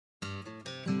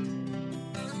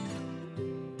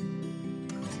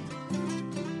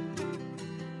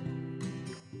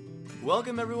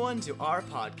Welcome everyone to our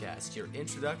podcast, your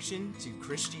introduction to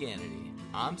Christianity.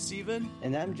 I'm Steven.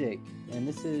 And I'm Jake, and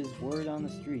this is Word on the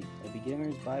Street, a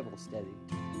beginner's Bible study.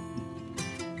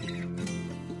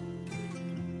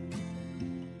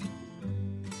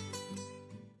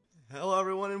 Hello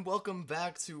everyone and welcome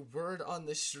back to Word on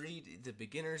the Street, the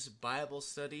beginner's Bible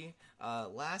study.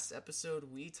 Last episode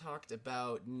we talked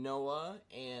about Noah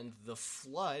and the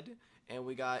flood, and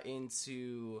we got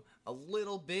into a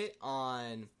little bit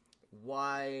on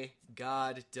why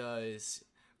God does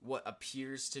what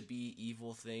appears to be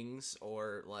evil things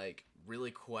or like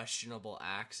really questionable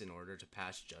acts in order to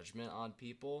pass judgment on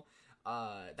people.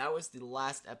 That was the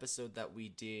last episode that we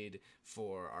did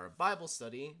for our Bible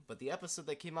study, but the episode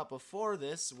that came out before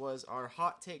this was our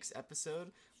Hot Takes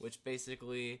episode, which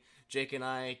basically Jake and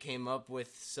I came up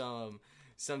with some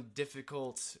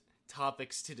difficult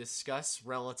topics to discuss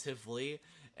relatively,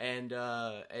 and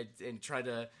try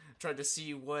to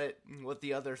see what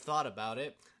the other thought about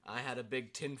it. I had a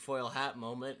big tinfoil hat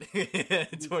moment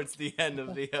towards the end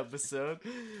of the episode,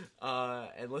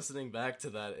 and listening back to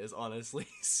that is honestly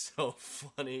so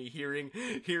funny.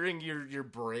 Hearing your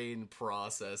brain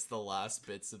process the last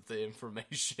bits of the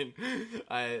information,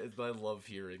 I love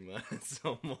hearing that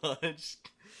so much.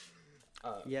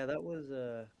 Yeah, that was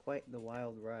quite the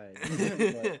wild ride, but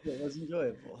it was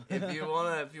enjoyable. If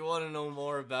you wanna know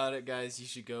more about it, guys, you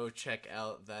should go check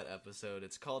out that episode.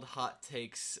 It's called Hot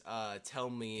Takes. Tell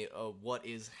me what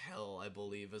is hell, I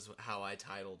believe is how I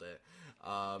titled it.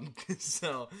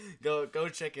 So go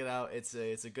check it out. It's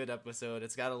a good episode.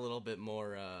 It's got a little bit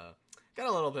more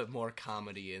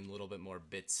comedy and a little bit more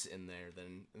bits in there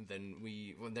than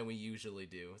we usually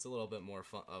do. It's a little bit more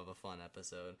of a fun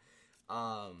episode.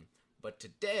 But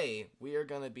today, we are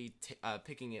going to be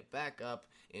picking it back up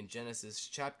in Genesis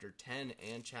chapter 10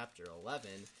 and chapter 11,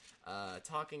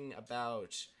 talking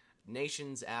about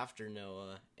nations after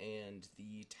Noah and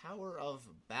the Tower of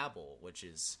Babel, which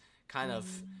is kind of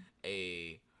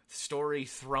a story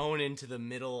thrown into the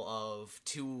middle of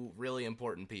two really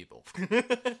important people.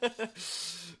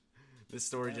 This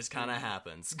story just kind of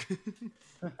happens.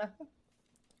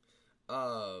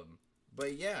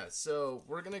 But yeah, so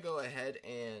we're going to go ahead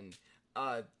and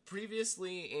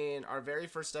previously in our very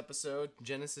first episode,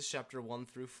 Genesis chapter 1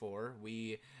 through 4,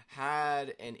 we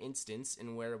had an instance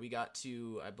in where we got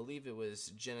to, I believe it was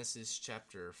Genesis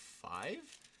chapter 5,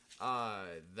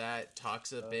 that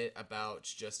talks a bit about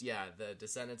just, the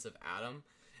descendants of Adam.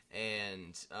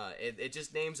 And it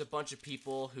just names a bunch of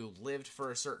people who lived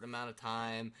for a certain amount of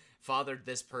time, fathered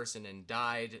this person, and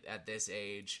died at this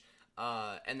age.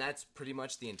 And that's pretty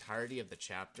much the entirety of the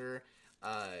chapter.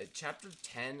 Chapter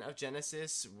 10 of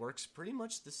Genesis works pretty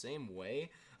much the same way.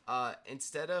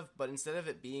 Instead of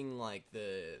it being like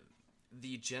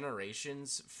the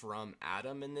generations from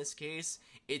Adam in this case,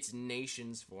 it's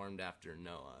nations formed after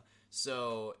Noah.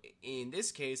 So in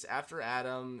this case, after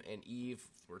Adam and Eve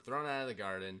were thrown out of the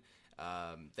garden,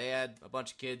 they had a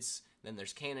bunch of kids. Then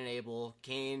there's Cain and Abel.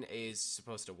 Cain is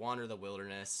supposed to wander the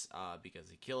wilderness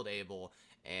because he killed Abel,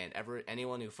 and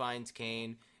anyone who finds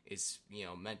Cain is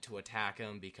meant to attack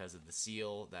him because of the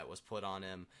seal that was put on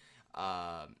him.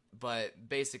 But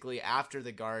basically, after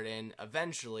the garden,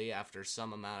 eventually, after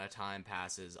some amount of time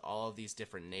passes, all of these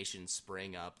different nations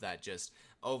spring up that just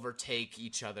overtake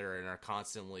each other and are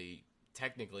constantly,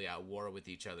 technically, at war with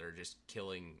each other, just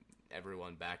killing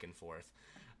everyone back and forth.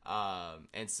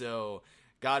 And so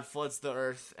God floods the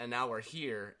earth, and now we're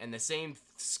here, and the same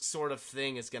sort of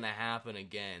thing is going to happen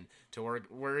again.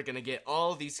 We're going to get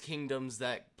all these kingdoms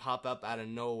that pop up out of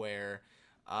nowhere,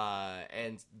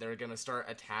 and they're going to start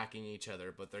attacking each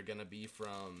other, but they're going to be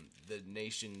from the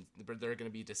nation, but they're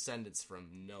going to be descendants from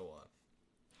Noah.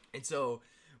 And so,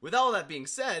 with all that being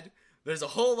said, there's a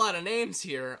whole lot of names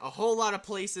here, a whole lot of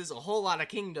places, a whole lot of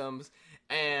kingdoms,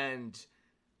 and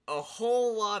a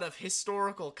whole lot of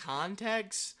historical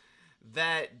context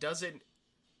that doesn't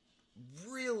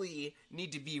really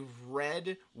need to be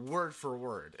read word for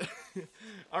word.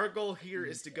 Our goal here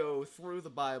is to go through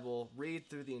the Bible, read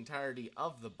through the entirety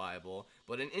of the Bible,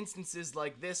 but in instances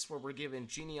like this where we're given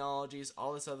genealogies,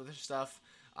 all this other stuff,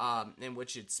 in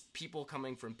which it's people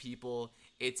coming from people,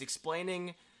 it's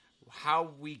explaining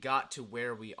how we got to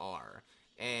where we are.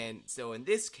 And so in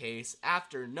this case,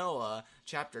 after Noah,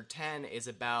 chapter 10 is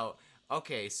about,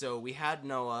 okay, so we had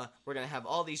Noah, we're going to have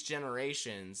all these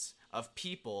generations of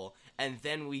people, and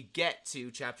then we get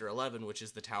to chapter 11, which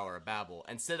is the Tower of Babel,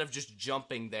 instead of just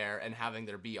jumping there and having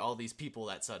there be all these people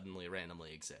that suddenly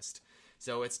randomly exist.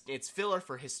 So it's filler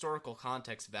for historical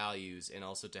context values and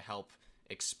also to help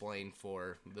explain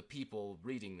for the people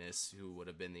reading this who would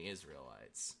have been the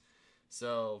Israelites.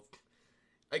 So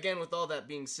again, with all that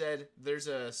being said, there's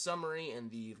a summary in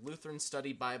the Lutheran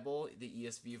Study Bible, the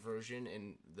ESV version,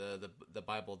 and the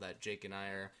Bible that Jake and I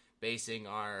are basing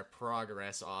our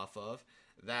progress off of,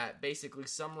 that basically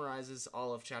summarizes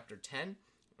all of chapter 10.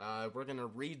 We're going to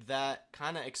read that,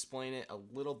 kind of explain it a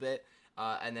little bit,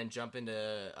 and then jump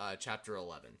into chapter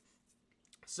 11.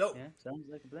 So, yeah, sounds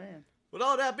like a plan. With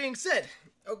all that being said,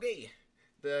 okay,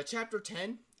 the chapter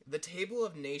 10, the Table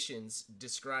of Nations,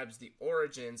 describes the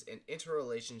origins and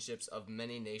interrelationships of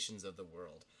many nations of the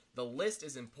world. The list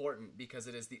is important because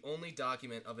it is the only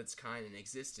document of its kind in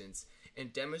existence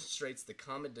and demonstrates the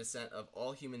common descent of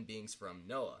all human beings from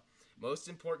Noah. Most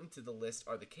important to the list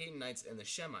are the Canaanites and the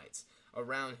Shemites,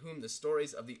 around whom the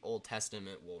stories of the Old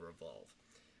Testament will revolve.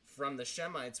 From the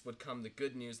Shemites would come the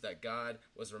good news that God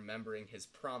was remembering his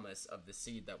promise of the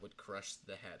seed that would crush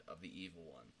the head of the evil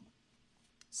one.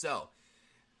 So,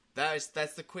 that's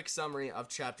the quick summary of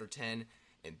chapter 10,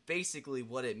 and basically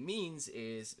what it means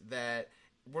is that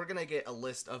we're going to get a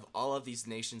list of all of these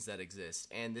nations that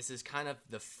exist, and this is kind of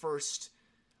the first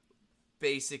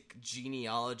basic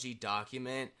genealogy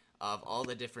document of all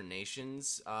the different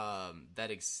nations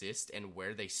that exist and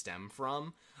where they stem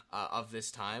from of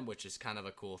this time, which is kind of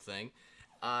a cool thing.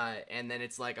 And then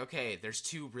it's like, okay, there's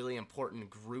two really important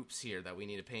groups here that we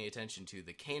need to pay attention to,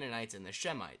 the Canaanites and the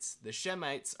Shemites. The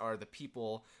Shemites are the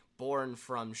people born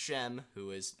from Shem,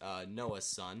 who is Noah's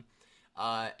son,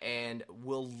 and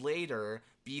will later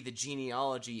be the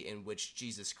genealogy in which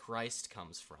Jesus Christ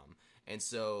comes from. And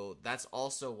so that's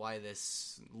also why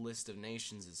this list of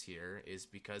nations is here, is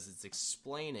because it's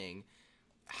explaining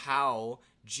how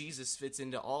Jesus fits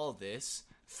into all of this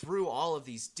through all of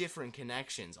these different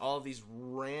connections, all of these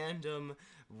random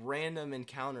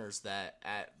encounters that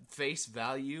at face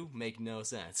value make no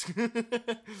sense.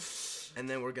 And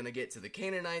then we're going to get to the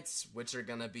Canaanites, which are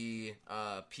going to be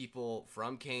people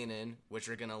from Canaan, which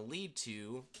are going to lead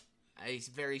to a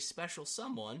very special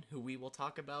someone who we will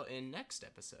talk about in next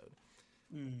episode.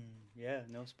 Yeah,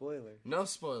 no spoilers. No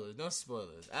spoilers, no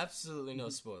spoilers. Absolutely no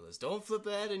spoilers. Don't flip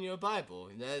ahead in your Bible.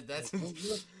 That's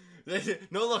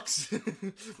no looks.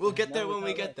 We'll get there when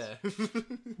we get there.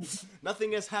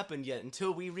 Nothing has happened yet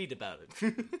until we read about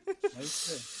it.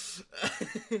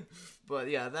 But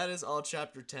yeah, that is all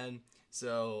chapter 10.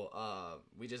 So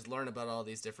we just learn about all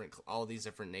these different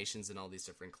nations and all these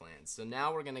different clans. So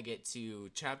now we're gonna get to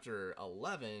chapter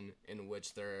 11, in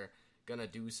which they're gonna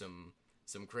do some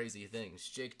crazy things.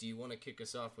 Jake, do you want to kick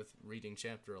us off with reading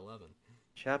chapter 11?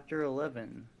 Chapter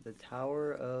 11, the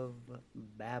Tower of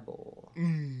Babel.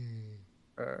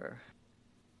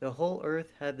 The whole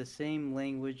earth had the same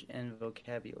language and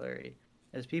vocabulary.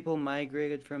 As people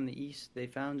migrated from the east, they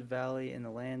found a valley in the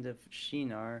land of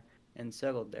Shinar and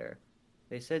settled there.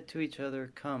 They said to each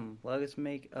other, "Come, let us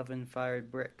make oven-fired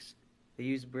bricks." They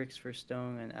used bricks for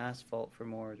stone and asphalt for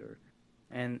mortar.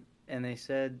 And they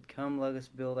said, "Come, let us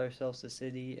build ourselves a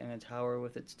city and a tower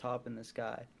with its top in the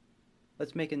sky.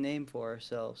 Let's make a name for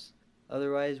ourselves.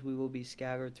 Otherwise we will be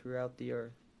scattered throughout the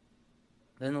earth."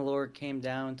 Then the Lord came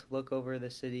down to look over the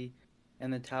city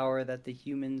and the tower that the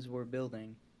humans were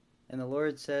building. And the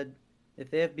Lord said, "If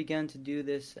they have begun to do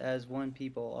this as one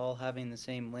people, all having the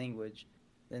same language,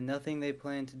 then nothing they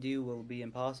plan to do will be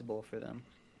impossible for them.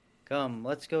 Come,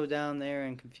 let's go down there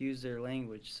and confuse their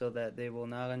language, so that they will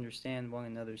not understand one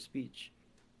another's speech."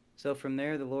 So from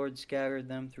there the Lord scattered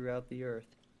them throughout the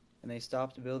earth, and they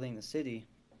stopped building the city.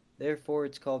 Therefore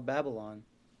it's called Babylon,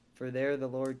 for there the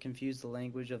Lord confused the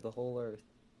language of the whole earth,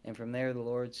 and from there the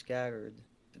Lord scattered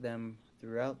them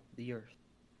throughout the earth.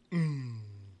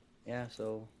 Yeah,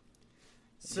 so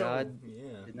God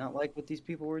did not like what these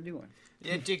people were doing.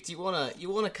 Yeah, Jake, do you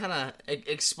wanna kind of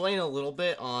explain a little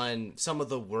bit on some of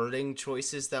the wording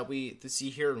choices that we see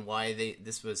here and why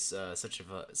this was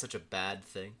such a bad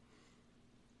thing?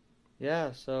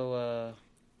 Yeah, so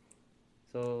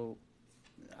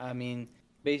I mean,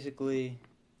 basically,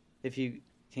 if you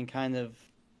can kind of,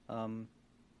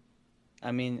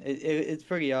 I mean, it's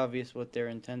pretty obvious what their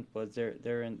intent was.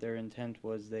 Their intent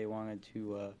was they wanted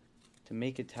to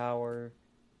make a tower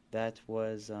that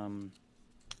was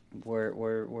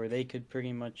where they could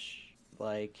pretty much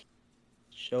like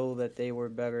show that they were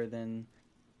better than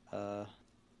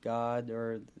God,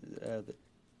 or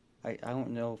I don't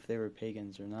know if they were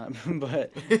pagans or not,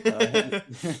 but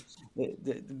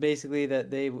basically that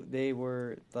they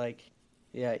were like,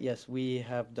 yes, we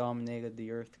have dominated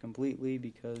the earth completely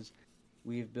because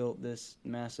we've built this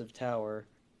massive tower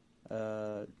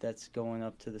that's going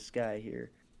up to the sky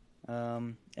here.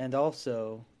 And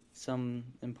also, some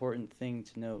important thing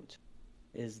to note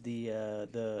is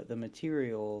the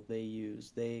material they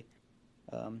use. It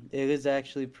is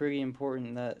actually pretty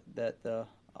important that the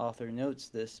author notes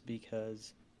this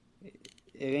because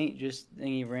it ain't just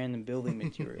any random building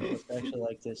material. It's actually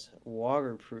like this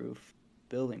waterproof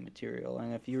building material.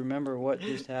 And if you remember what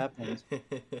just happened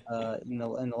in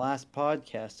the last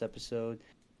podcast episode,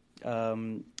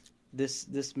 um,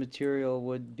 this material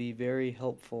would be very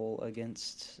helpful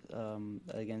against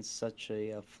such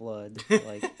a flood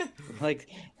like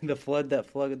the flood that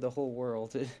flooded the whole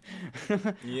world.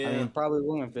 I Yeah. mean, probably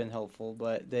wouldn't have been helpful,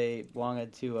 but they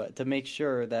wanted to make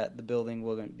sure that the building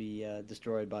wouldn't be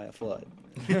destroyed by a flood.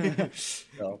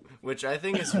 So, Which I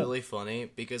think is really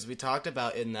funny because we talked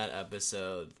about in that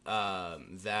episode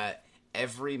that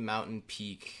every mountain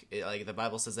peak, like the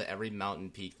Bible says that every mountain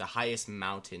peak, the highest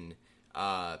mountain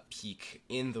peak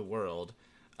in the world,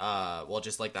 well,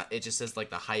 just like that, it just says like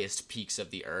the highest peaks of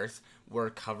the earth were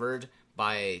covered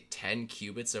by 10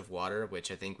 cubits of water,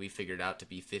 which I think we figured out to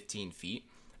be 15 feet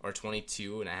or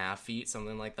 22 and a half feet,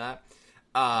 something like that.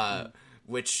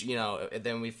 Which,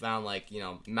 then we found like,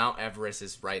 Mount Everest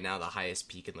is right now the highest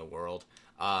peak in the world.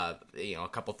 A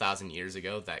couple thousand years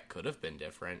ago, that could have been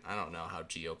different. I don't know how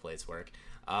geoplates work.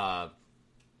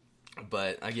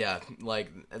 But yeah, like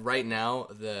right now,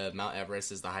 the Mount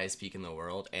Everest is the highest peak in the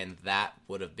world, and that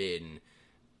would have been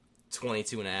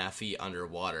 22 and a half feet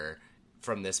underwater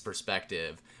from this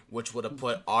perspective, which would have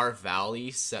put our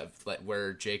valley,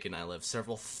 where Jake and I live,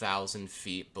 several thousand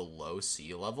feet below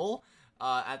sea level.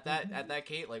 At that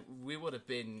gate, like we would have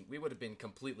been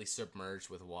completely submerged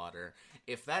with water.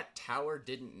 If that tower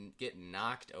didn't get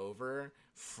knocked over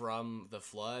from the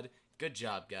flood, good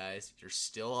job, guys. You're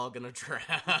still all gonna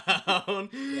drown.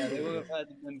 yeah, they would have had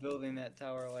to been building that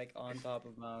tower like on top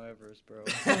of Mount Everest, bro.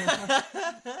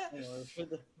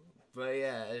 But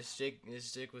yeah, as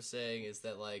Jake was saying, is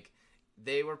that like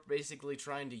they were basically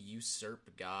trying to usurp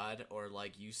God or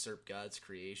like usurp God's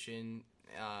creation.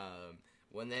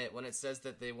 When it says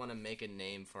that they want to make a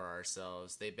name for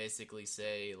ourselves, they basically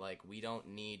say like we don't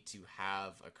need to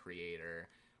have a creator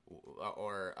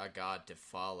or a God to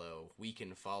follow. We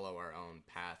can follow our own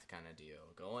path, kind of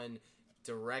deal. Going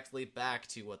directly back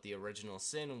to what the original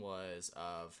sin was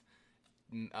of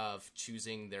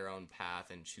choosing their own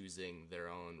path and choosing their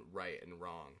own right and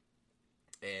wrong.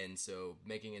 And so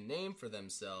making a name for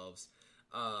themselves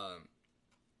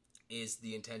is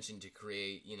the intention to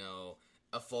create,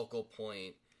 a focal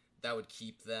point that would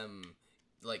keep them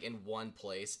like in one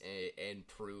place and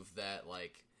prove that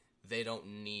like they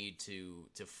don't need to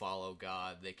follow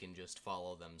God, they can just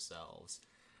follow themselves.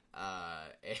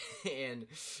 And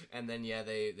then yeah,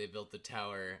 they built the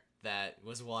tower that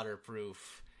was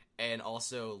waterproof and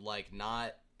also like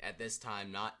not at this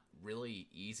time not really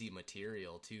easy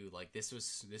material too. Like this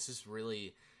was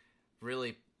really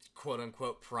quote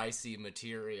unquote pricey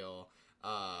material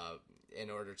in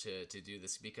order to do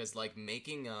this, because like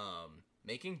making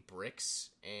bricks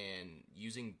and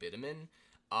using bitumen,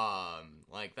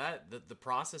 like that the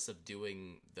process of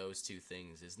doing those two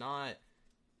things is not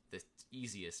the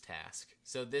easiest task.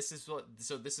 So this is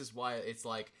why it's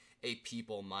like a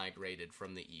people migrated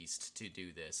from the east to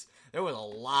do this. There was a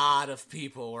lot of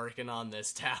people working on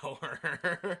this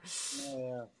tower.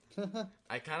 Yeah.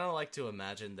 I kind of like to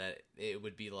imagine that it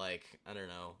would be like, I don't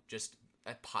know, just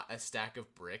a stack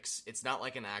of bricks. It's not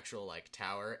like an actual like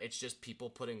tower. It's just people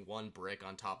putting one brick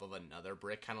on top of another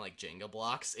brick, kind of like Jenga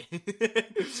blocks.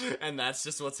 And that's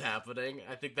just what's happening.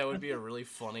 I think that would be a really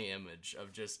funny image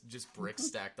of just bricks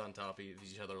stacked on top of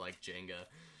each other like Jenga.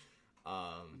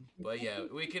 But yeah,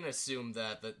 we can assume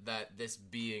that this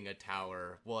being a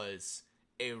tower was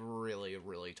a really,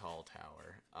 really tall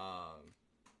tower.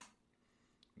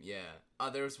 Yeah.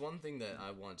 There's one thing that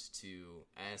I want to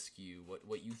ask you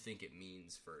what you think it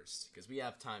means first, because we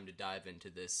have time to dive into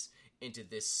this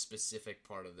specific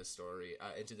part of the story,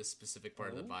 into this specific part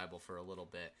of the Bible for a little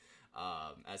bit,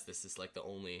 as this is like the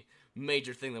only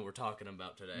major thing that we're talking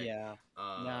about today. Yeah.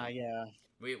 Yeah.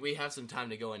 We have some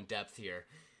time to go in depth here.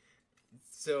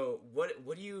 So what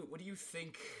do you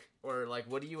think, or like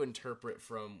what do you interpret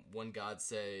from when God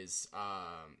says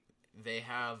they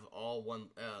have all one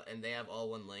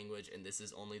language, and this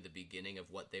is only the beginning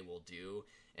of what they will do,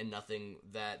 and nothing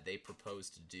that they propose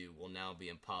to do will now be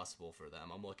impossible for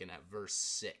them? I'm looking at verse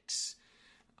 6.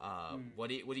 What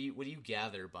do you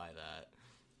gather by that?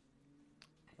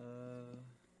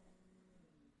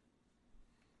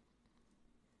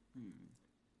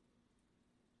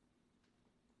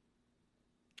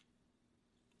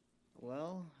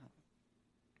 Well,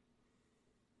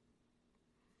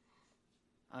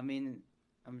 I mean,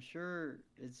 I'm sure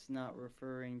it's not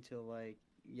referring to like,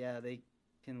 yeah, they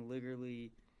can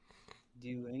literally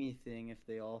do anything if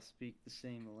they all speak the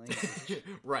same language.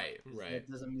 Right.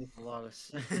 That doesn't make a lot of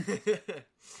sense.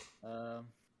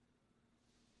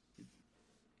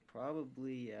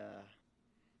 Probably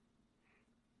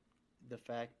the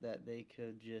fact that they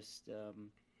could just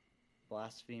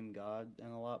blaspheme God in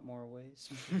a lot more ways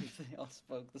if they all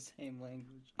spoke the same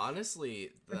language. Honestly,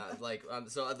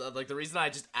 the reason I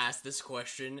just asked this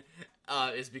question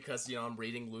is because I'm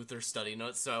reading Luther's study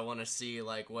notes, so I want to see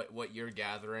like what you're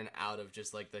gathering out of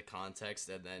just like the context,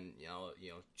 and then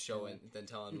showing then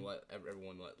telling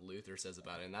everyone what Luther says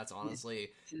about it. And that's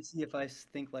honestly to see if I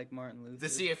think like Martin Luther. to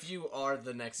see if you are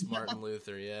the next Martin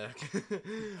Luther. Yeah.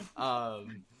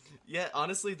 Yeah.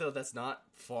 Honestly, though, that's not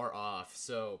far off.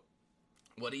 So.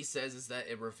 What he says is that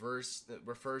it refers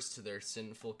to their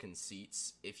sinful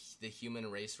conceits. If the human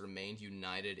race remained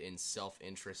united in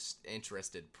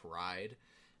interested pride,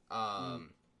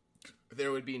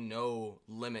 there would be no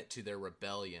limit to their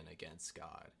rebellion against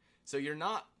God. So you're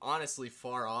not honestly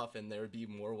far off, and there would be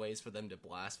more ways for them to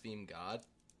blaspheme God.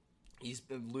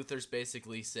 Luther's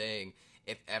basically saying,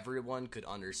 if everyone could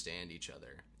understand each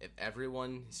other, if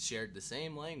everyone shared the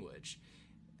same language,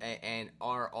 and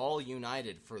are all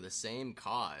united for the same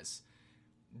cause,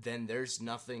 then there's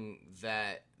nothing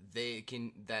that they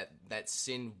can that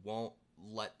sin won't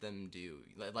let them do,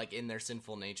 like in their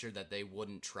sinful nature, that they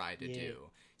wouldn't try to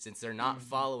do. Since they're not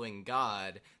following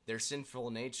God, their sinful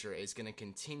nature is going to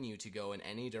continue to go in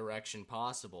any direction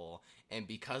possible, and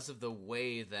because of the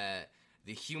way that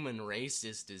the human race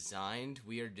is designed,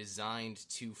 we are designed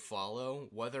to follow.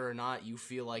 Whether or not you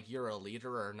feel like you're a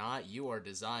leader or not, you are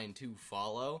designed to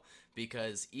follow.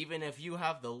 Because even if you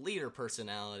have the leader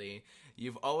personality,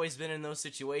 you've always been in those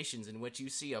situations in which you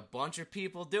see a bunch of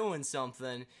people doing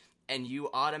something, and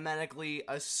you automatically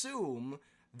assume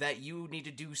that you need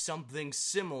to do something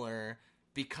similar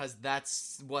because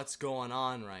that's what's going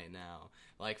on right now.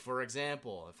 Like, for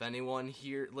example, if anyone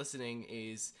here listening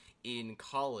is in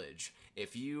college,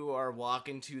 if you are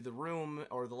walking to the room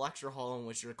or the lecture hall in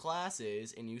which your class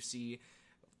is, and you see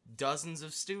dozens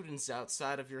of students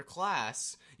outside of your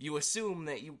class, you assume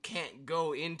that you can't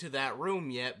go into that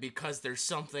room yet because there's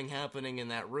something happening in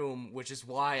that room, which is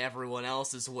why everyone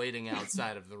else is waiting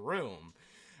outside of the room.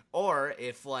 Or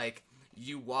if, like,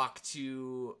 you walk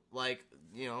to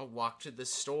the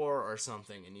store or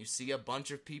something, and you see a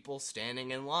bunch of people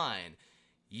standing in line,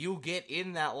 you get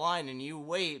in that line and you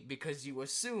wait because you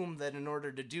assume that in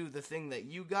order to do the thing that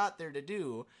you got there to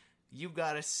do, you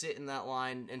gotta sit in that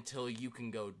line until you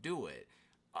can go do it.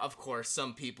 Of course,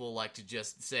 some people like to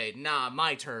just say, nah,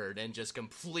 my turn, and just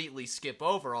completely skip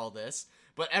over all this,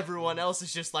 but everyone else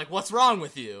is just like, what's wrong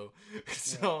with you?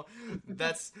 So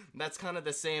that's kind of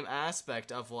the same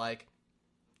aspect of, like,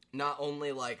 not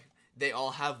only, like, they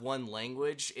all have one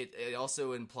language, it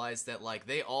also implies that, like,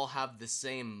 they all have the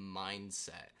same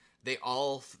mindset. They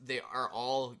are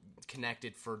all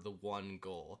connected for the one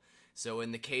goal. So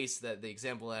in the case that the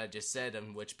example that I just said,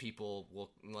 in which people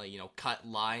will, like, cut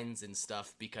lines and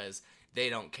stuff because they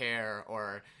don't care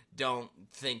or don't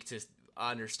think to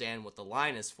understand what the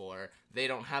line is for, they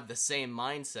don't have the same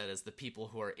mindset as the people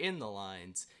who are in the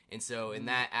lines. And so in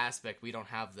that aspect, we don't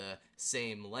have the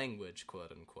same language,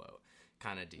 quote unquote,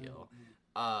 kind of deal.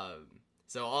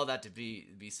 So all that to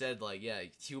be said, like, yeah,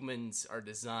 humans are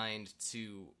designed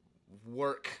to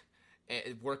work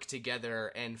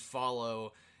together and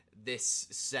follow this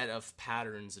set of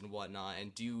patterns and whatnot,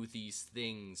 and do these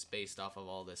things based off of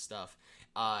all this stuff.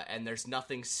 And there's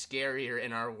nothing scarier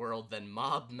in our world than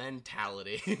mob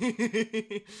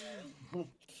mentality.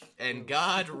 And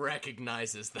God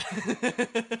recognizes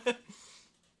that.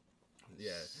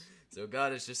 Yeah. So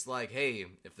God is just like, hey,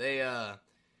 if they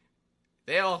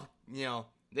all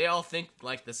think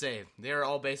like the same. They're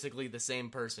all basically the same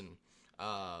person.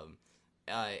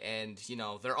 And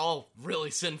they're all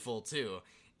really sinful too.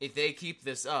 If they keep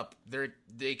this up,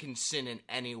 they can sin in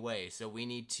any way. So we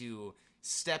need to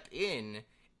step in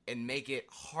and make it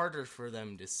harder for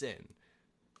them to sin.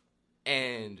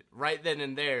 And right then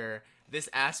and there, this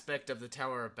aspect of the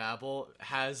Tower of Babel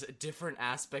has a different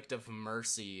aspect of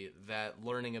mercy that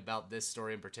learning about this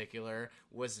story in particular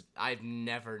I've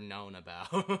never known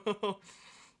about. Which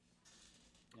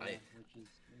is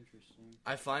interesting.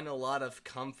 I find a lot of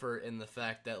comfort in the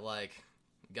fact that, like,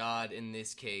 God in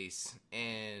this case,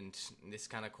 and this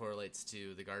kind of correlates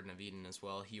to the Garden of Eden as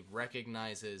well, he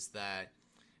recognizes that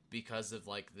because of,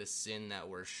 like, the sin that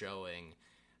we're showing,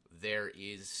 there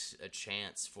is a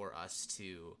chance for us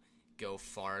to go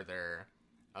farther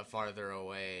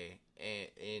away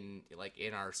in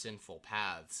our sinful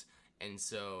paths. And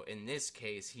so in this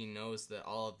case, he knows that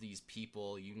all of these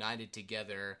people united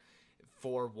together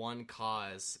for one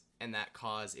cause, and that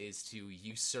cause is to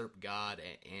usurp God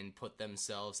and put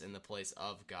themselves in the place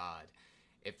of God.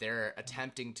 If they're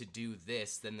attempting to do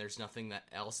this, then there's nothing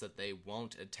else that they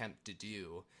won't attempt to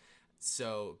do.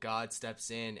 So God steps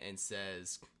in and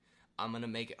says, I'm going to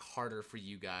make it harder for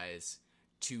you guys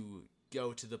to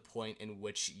go to the point in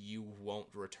which you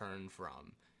won't return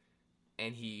from.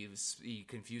 And he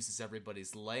confuses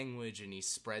everybody's language, and he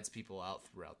spreads people out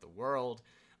throughout the world.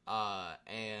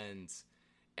 And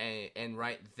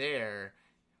right there,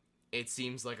 it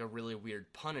seems like a really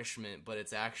weird punishment, but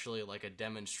it's actually like a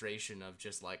demonstration of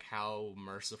just like how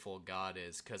merciful God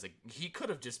is. Because he could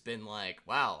have just been like,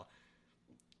 wow,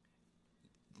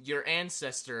 your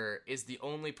ancestor is the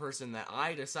only person that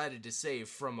I decided to save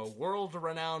from a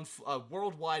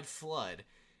worldwide flood,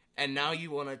 and now you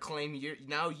want to claim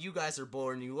now you guys are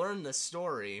born, you learn the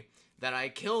story that I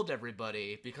killed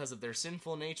everybody because of their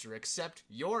sinful nature except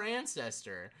your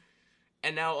ancestor,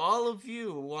 and now all of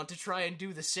you want to try and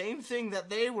do the same thing that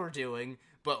they were doing,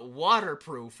 but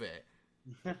waterproof it.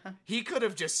 He could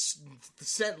have just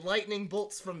sent lightning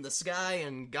bolts from the sky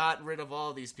and got rid of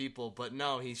all these people, but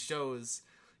no, he shows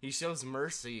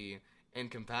mercy and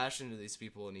compassion to these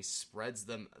people, and he spreads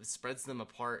them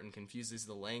apart and confuses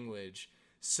the language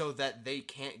so that they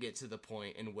can't get to the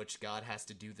point in which God has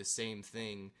to do the same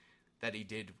thing that he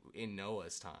did in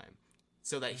Noah's time,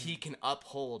 so that he can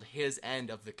uphold his end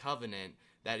of the covenant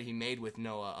that he made with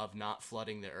Noah of not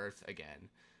flooding the earth again.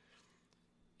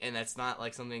 And that's not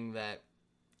like something that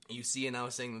you see, and I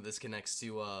was saying that this connects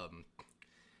to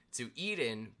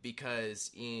Eden, because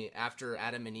after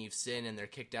Adam and Eve sin and they're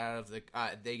kicked out of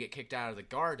they get kicked out of the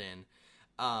garden,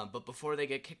 but before they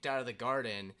get kicked out of the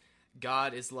garden,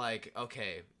 God is like,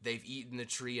 okay, they've eaten the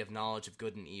tree of knowledge of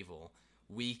good and evil.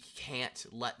 We can't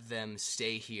let them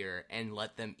stay here and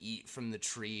let them eat from the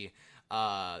tree,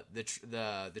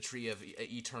 the tree of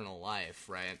eternal life,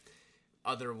 right?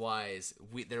 Otherwise,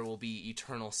 there will be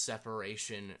eternal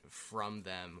separation from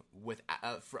them.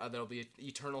 There'll be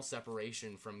eternal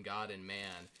separation from God and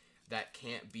man that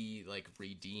can't be like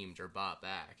redeemed or bought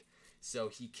back. So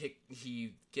he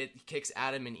kicks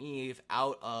Adam and Eve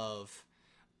out of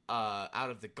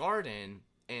the garden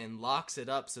and locks it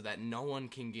up so that no one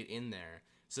can get in there.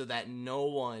 So that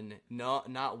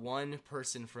not one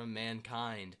person from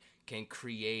mankind can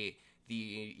create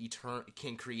eternal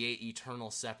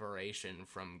separation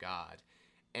from God.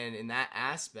 And in that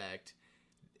aspect,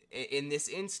 in this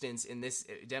instance, in this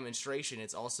demonstration,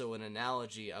 it's also an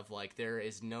analogy of like, there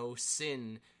is no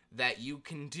sin that you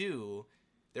can do,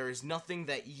 there is nothing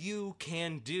that you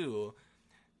can do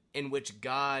in which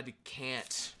God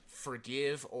can't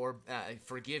forgive or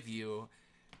forgive you.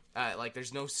 Like,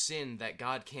 there's no sin that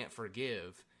God can't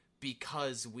forgive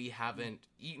because we haven't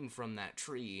eaten from that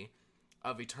tree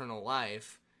of eternal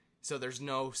life. So there's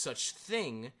no such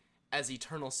thing as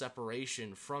eternal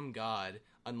separation from God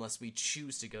unless we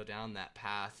choose to go down that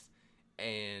path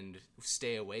and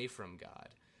stay away from God.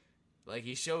 Like,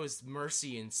 he shows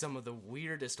mercy in some of the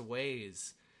weirdest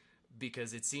ways,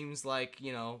 because it seems like,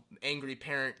 angry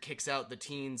parent kicks out the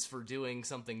teens for doing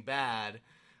something bad,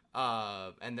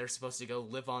 and they're supposed to go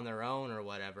live on their own or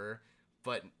whatever.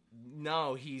 But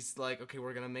no, he's like, okay,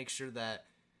 we're gonna make sure that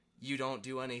you don't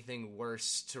do anything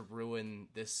worse to ruin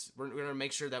this. We're gonna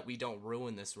make sure that we don't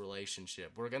ruin this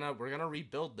relationship. We're gonna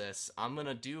rebuild this. I'm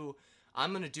gonna do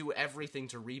everything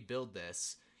to rebuild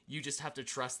this. You just have to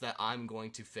trust that I'm going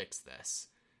to fix this,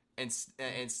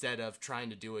 instead of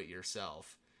trying to do it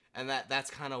yourself. And that's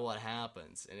kind of what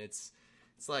happens. And it's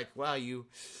like, wow, you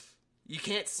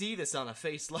can't see this on a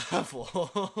face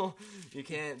level. you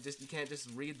can't just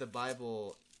read the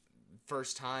Bible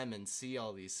first time and see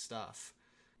all these stuff.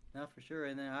 No, for sure.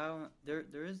 And then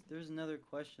there's another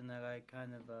question that I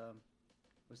kind of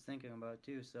was thinking about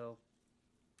too. So,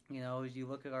 as you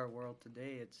look at our world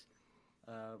today, it's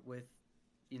with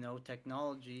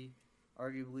technology.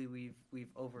 Arguably,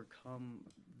 we've overcome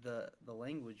the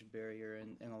language barrier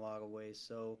in a lot of ways.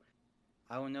 So,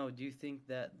 I don't know. Do you think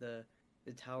that the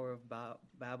Tower of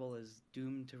Babel is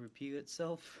doomed to repeat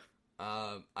itself?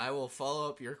 I will follow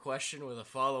up your question with a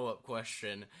follow-up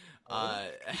question.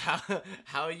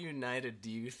 How united do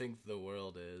you think the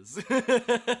world is?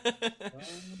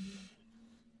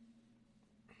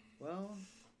 Well,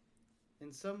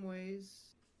 in some ways,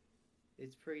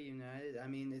 it's pretty united. I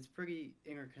mean, it's pretty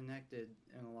interconnected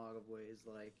in a lot of ways,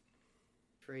 like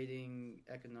trading,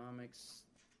 economics,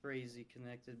 crazy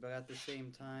connected. But at the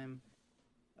same time,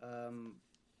 I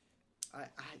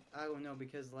don't know,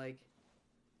 because like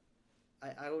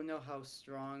I don't know how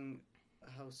strong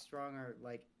are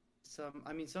like some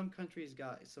countries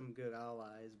got some good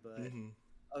allies, but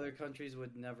other countries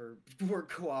would never work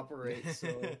cooperate, so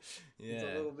it's a Yeah.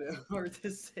 little bit hard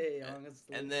to say,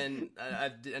 honestly. And then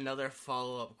another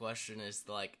follow-up question is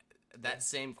like that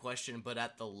same question, but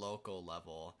at the local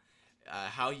level.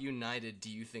 How united do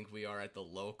you think we are at the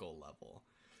local level?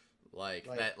 Like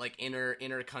that, like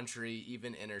inner country,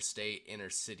 even interstate, inner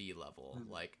city level.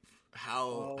 Like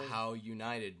Oh, how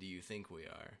united do you think we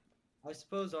are? I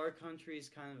suppose our country is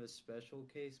kind of a special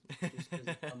case just because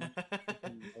of how much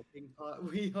freaking melting pot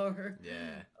we are.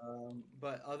 Yeah.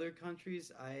 But other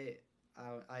countries,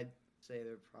 I'd say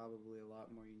they're probably a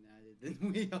lot more united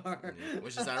than we are. Yeah,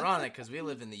 which is ironic because we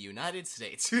live in the United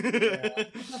States. Yeah.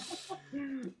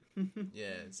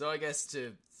 Yeah. So I guess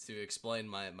to explain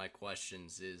my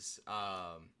questions is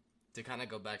to kind of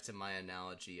go back to my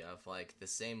analogy of like the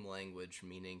same language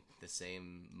meaning the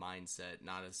same mindset,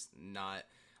 not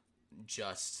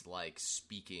just like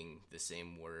speaking the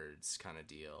same words kind of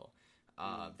deal.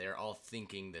 They're all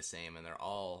thinking the same and they're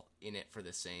all in it for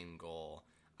the same goal.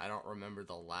 I don't remember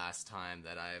the last time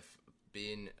that I've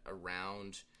been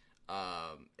around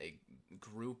a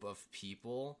group of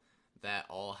people that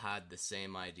all had the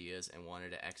same ideas and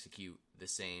wanted to execute the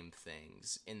same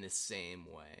things in the same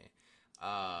way.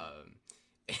 Um,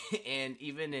 and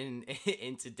even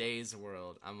in today's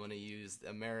world, I'm going to use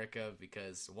America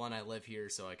because one, I live here,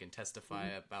 so I can testify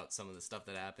about some of the stuff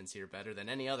that happens here better than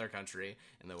any other country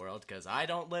in the world because I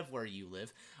don't live where you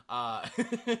live.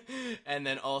 And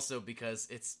then also because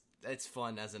it's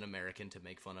fun as an American to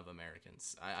make fun of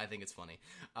Americans. I think it's funny.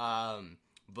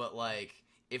 But like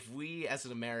if we as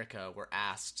an America were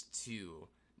asked to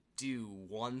do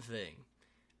one thing,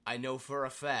 I know for a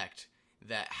fact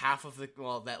that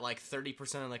that like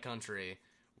 30% of the country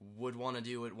would want to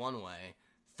do it one way,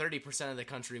 30% of the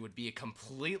country would be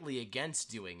completely against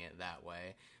doing it that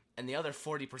way, and the other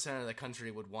 40% of the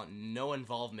country would want no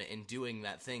involvement in doing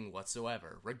that thing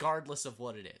whatsoever, regardless of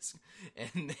what it is.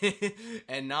 And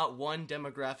and not one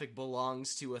demographic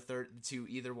belongs to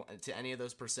to any of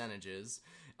those percentages.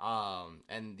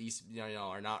 And these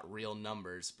are not real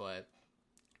numbers, but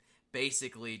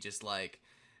basically just like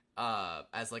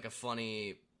as like a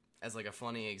funny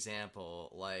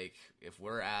example, like if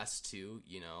we're asked to,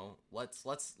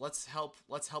 let's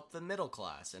help the middle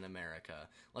class in America.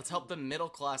 Let's help the middle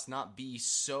class not be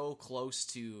so close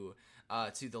to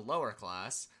the lower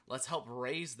class. Let's help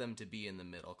raise them to be in the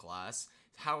middle class.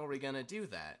 How are we gonna do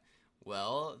that?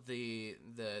 Well, the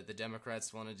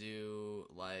Democrats want to do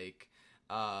like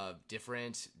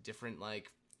different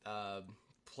like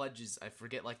pledges. I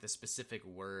forget like the specific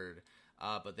word.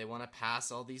 But they want to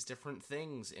pass all these different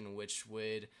things in which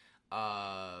would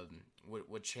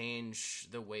change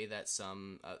the way that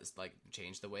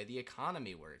change the way the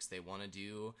economy works. They want to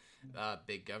do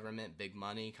big government, big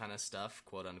money kind of stuff,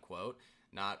 quote unquote.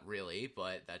 Not really,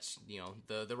 but that's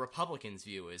the Republicans'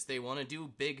 view is they want to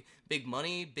do big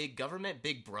money, big government,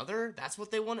 big brother. That's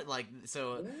what they want. Like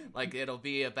it'll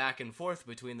be a back and forth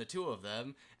between the two of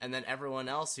them, and then everyone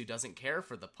else who doesn't care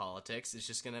for the politics is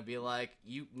just gonna be like,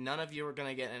 none of you are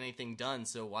gonna get anything done.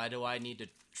 So why do I need to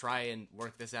try and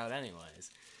work this out anyways?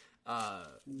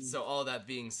 So all that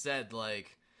being said,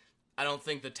 like I don't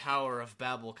think the Tower of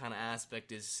Babel kind of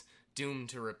aspect is doomed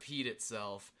to repeat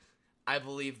itself. I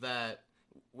believe that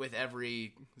with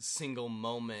every single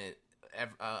moment,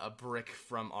 a brick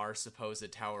from our supposed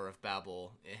Tower of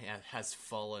Babel has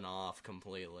fallen off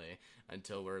completely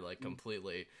until we're like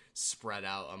completely spread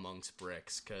out amongst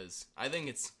bricks. Because I think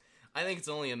it's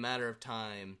only a matter of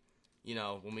time,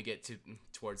 when we get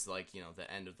towards like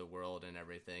the end of the world and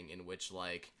everything, in which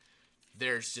like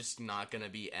there's just not gonna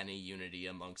be any unity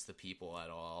amongst the people at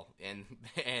all,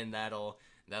 and that'll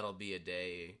be a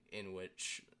day in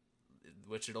which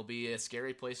it'll be a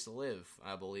scary place to live.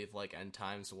 I believe like end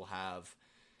times will have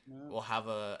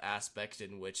a aspect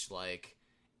in which like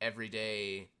every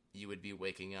day you would be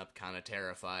waking up kind of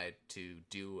terrified to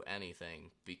do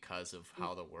anything because of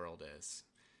how the world is.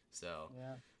 So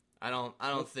Yeah. I don't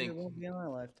Hopefully think it won't be in our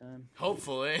lifetime.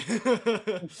 hopefully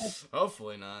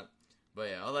hopefully not. But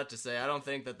yeah, all that to say, I don't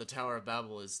think that the Tower of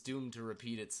Babel is doomed to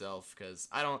repeat itself because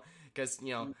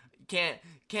can't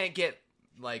get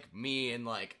like me and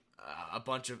like a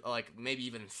bunch of like maybe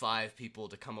even 5 people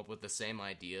to come up with the same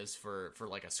ideas for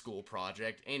like a school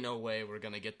project. Ain't no way we're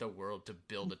gonna get the world to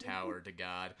build a tower to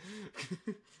God.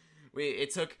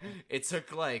 It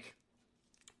took like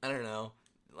I don't know,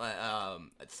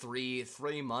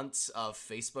 3 months of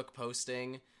Facebook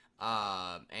posting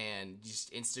and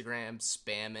just Instagram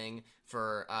spamming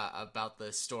for about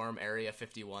the Storm Area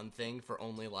 51 thing for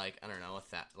only like I don't know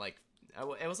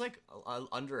it was like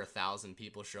under 1,000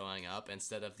 people showing up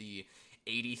instead of the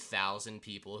 80,000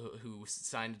 people who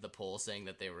signed the poll saying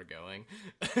that they were going.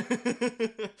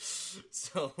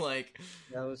 So, like...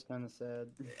 That was kind of sad.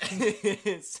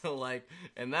 So, like,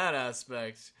 in that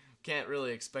aspect, can't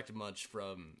really expect much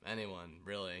from anyone,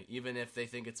 really. Even if they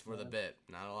think it's for the bit.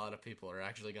 Not a lot of people are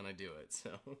actually gonna do it,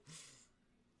 so...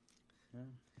 Yeah.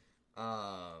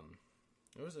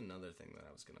 There was another thing that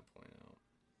I was gonna point out.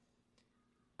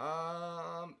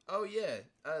 Oh yeah,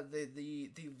 the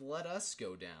let us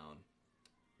go down.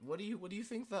 What do you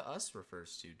think the us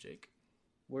refers to, Jake?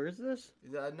 Where is this?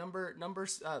 Number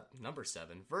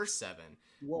 7, verse 7,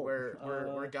 Whoa.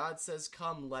 where God says,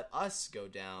 "Come, let us go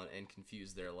down and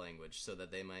confuse their language, so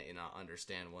that they might not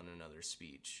understand one another's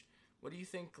speech." What do you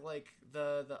think, like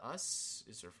the us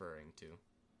is referring to?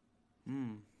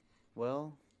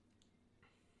 Well,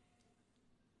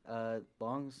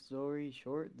 long story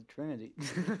short, the Trinity.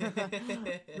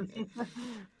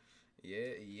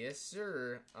 Yeah, yes,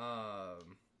 sir.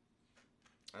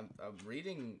 I'm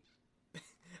reading.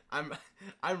 I'm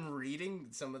reading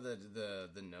some of the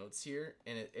notes here,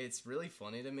 and it's really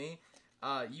funny to me.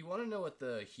 You want to know what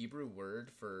the Hebrew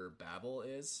word for Babel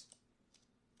is?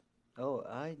 Oh,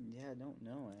 I don't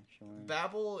know actually.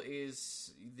 Babel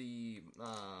is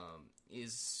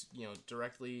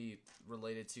directly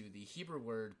related to the Hebrew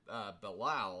word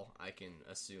Belal, I can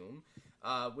assume,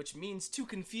 which means to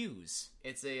confuse.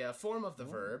 It's a form of the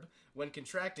verb. When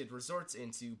contracted, resorts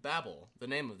into Babel, the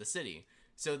name of the city.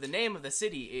 So the name of the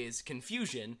city is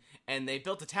Confusion, and they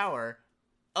built a tower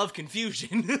of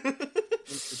confusion.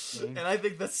 And I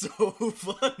think that's so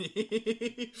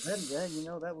funny.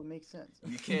 That would make sense.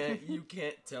 You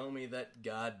can't tell me that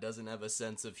God doesn't have a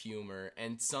sense of humor,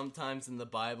 and sometimes in the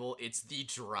Bible it's the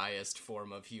driest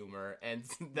form of humor, and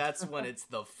that's when it's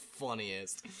the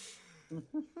funniest.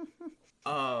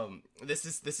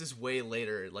 This is way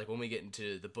later, like when we get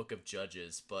into the book of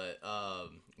Judges, but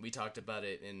we talked about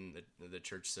it in the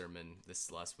church sermon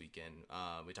this last weekend.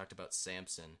 We talked about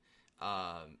Samson.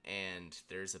 And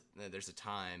there's a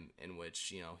time in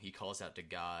which, he calls out to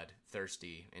God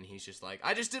thirsty, and he's just like,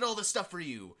 "I just did all this stuff for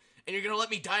you, and you're gonna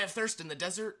let me die of thirst in the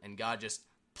desert?" And God just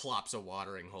plops a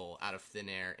watering hole out of thin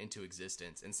air into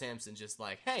existence, and Samson's just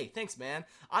like, "Hey, thanks, man.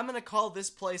 I'm gonna call this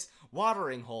place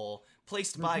Watering Hole,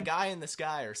 placed by Guy in the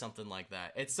Sky," or something like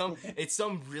that. It's some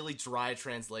really dry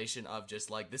translation of just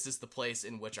like, "This is the place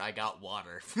in which I got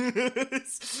water."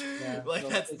 Like,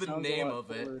 that's the name of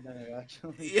it.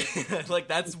 Yeah, like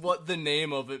that's what the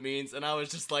name of it means, and I was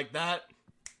just like,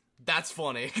 that's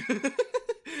funny.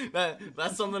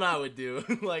 That's something I would do.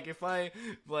 Like, if I,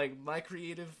 like, my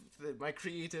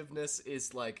creativeness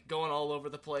is like going all over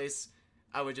the place,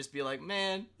 I would just be like,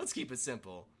 "Man, let's keep it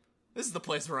simple. This is the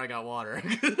place where I got water." I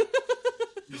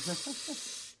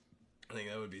think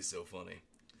that would be so funny.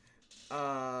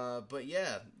 But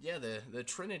yeah, the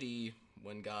Trinity,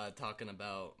 when God talking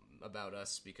about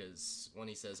us, because when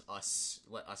he says us,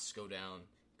 let us go down,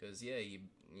 because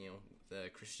the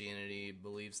Christianity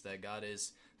believes that God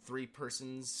is 3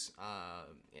 persons,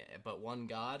 but one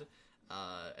God,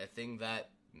 a thing that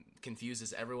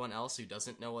confuses everyone else who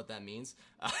doesn't know what that means,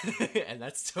 and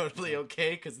that's totally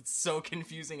okay, because it's so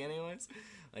confusing anyways.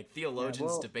 Like,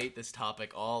 theologians debate this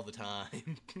topic all the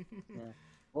time. Yeah.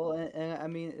 Well, and I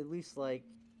mean, at least, like,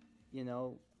 you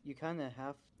kind of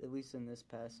have, at least in this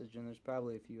passage, and there's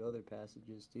probably a few other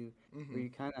passages too, where you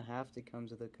kind of have to come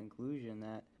to the conclusion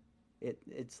that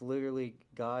it's literally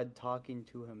God talking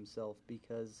to himself,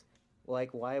 because, like,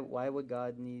 why would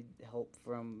God need help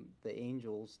from the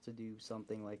angels to do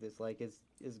something like this? Like, is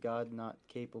God not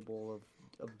capable of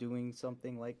doing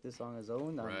something like this on his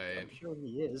own? I'm sure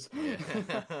he is. Yeah.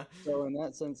 So in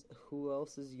that sense, who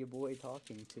else is your boy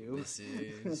talking to? Who else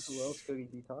could he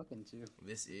be talking to?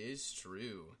 This is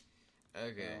true.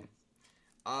 Okay.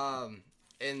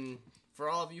 And for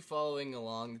all of you following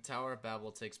along, the Tower of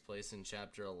Babel takes place in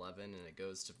chapter 11, and it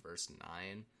goes to verse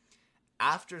 9.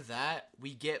 After that,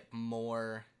 we get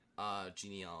more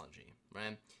genealogy,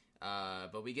 right?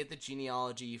 But we get the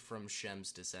genealogy from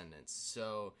Shem's descendants.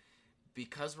 So,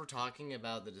 because we're talking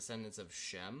about the descendants of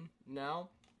Shem now,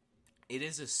 it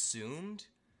is assumed,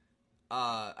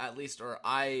 at least, or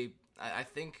I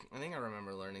think I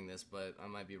remember learning this, but I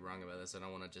might be wrong about this. I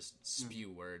don't want to just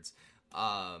spew words.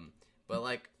 But,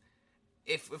 like,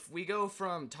 if we go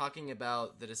from talking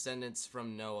about the descendants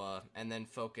from Noah and then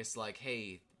focus, like,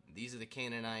 hey, these are the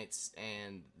Canaanites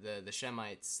and the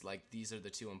Shemites, like, these are the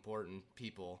 2 important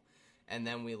people, and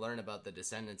then we learn about the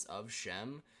descendants of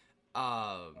Shem,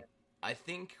 I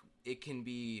think it can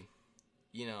be,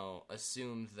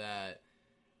 assumed that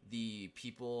the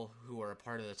people who are a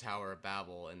part of the Tower of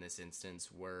Babel in this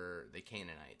instance were the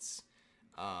Canaanites.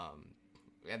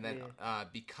 and then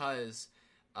because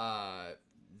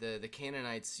the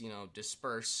Canaanites,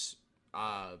 disperse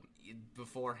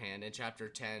beforehand in chapter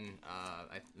 10,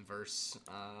 verse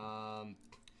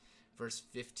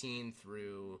 15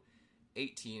 through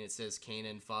 18, it says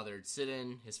Canaan fathered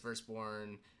Sidon, his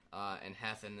firstborn, and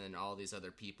Heth, and then all these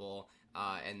other people,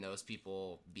 and those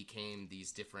people became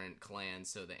these different clans.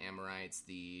 So the Amorites,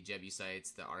 the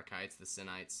Jebusites, the Archites, the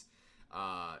Sinites,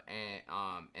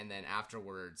 and then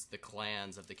afterwards the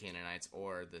clans of the Canaanites,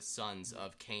 or the sons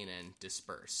of Canaan,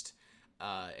 dispersed.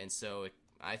 And so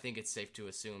I think it's safe to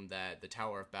assume that the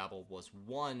Tower of Babel was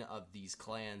one of these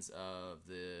clans of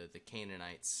the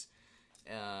Canaanites,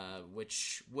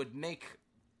 which would make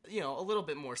a little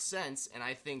bit more sense. And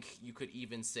I think you could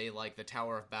even say like the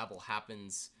Tower of Babel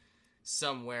happens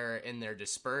somewhere in their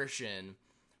dispersion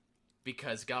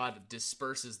because God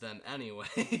disperses them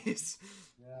anyways.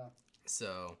 Yeah.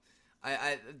 So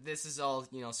I this is all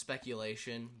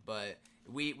speculation, but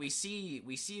we see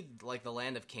like the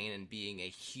land of Canaan being a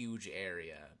huge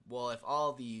area. Well, if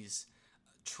all these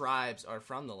tribes are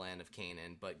from the land of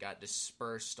Canaan but got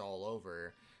dispersed all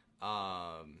over,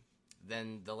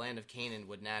 then the land of Canaan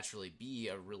would naturally be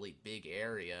a really big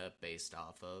area based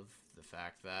off of the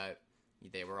fact that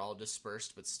they were all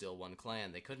dispersed but still one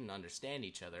clan. They couldn't understand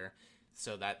each other,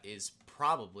 so that is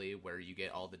probably where you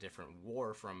get all the different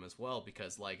war from as well,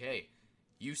 because like, hey,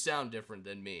 you sound different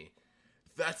than me.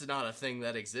 That's not a thing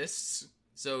that exists,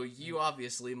 so you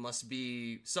obviously must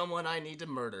be someone I need to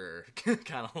murder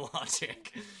kind of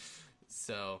logic.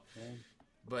 So,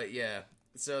 but yeah,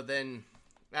 so then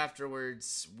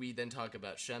afterwards, we then talk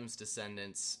about Shem's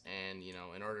descendants, and,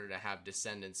 in order to have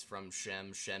descendants from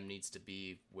Shem needs to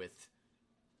be with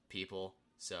people,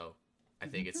 so I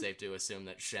think it's safe to assume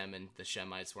that Shem and the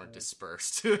Shemites weren't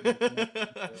dispersed. Yeah,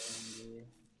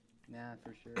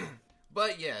 for sure.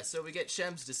 But yeah, so we get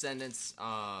Shem's descendants,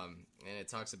 and it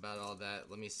talks about all that.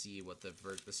 Let me see what the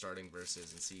starting verse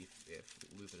is and see if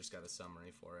Luther's got a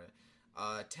summary for it.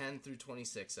 10 through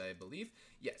 26, I believe.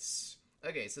 Yes.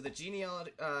 Okay, so the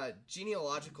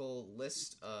genealogical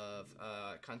list of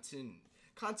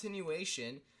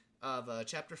continuation of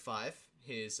chapter 5,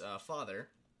 his father,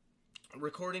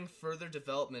 recording further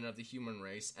development of the human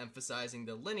race, emphasizing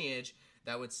the lineage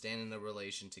that would stand in the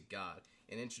relation to God,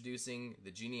 and introducing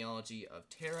the genealogy of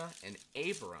Terah and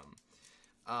Abram.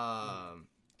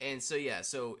 And so, yeah,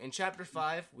 so in chapter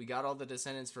 5, we got all the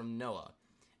descendants from Noah,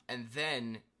 and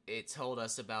then it told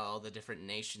us about all the different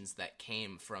nations that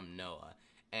came from Noah.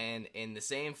 And in the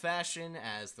same fashion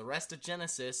as the rest of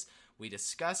Genesis, we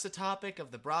discuss a topic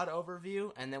of the broad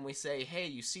overview, and then we say, hey,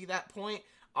 you see that point?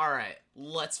 All right,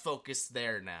 let's focus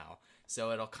there now.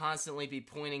 So it'll constantly be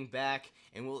pointing back,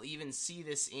 and we'll even see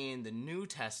this in the New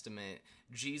Testament.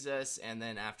 Jesus, and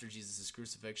then after Jesus'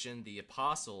 crucifixion, the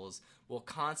apostles will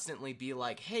constantly be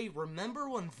like, hey, remember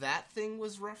when that thing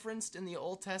was referenced in the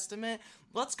Old Testament?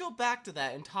 Let's go back to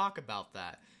that and talk about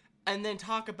that. And then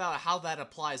talk about how that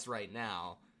applies right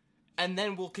now. And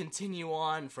then we'll continue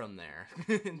on from there.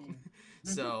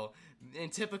 So, in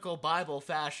typical Bible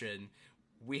fashion,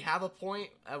 we have a point,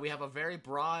 we have a very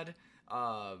broad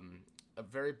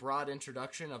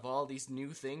introduction of all these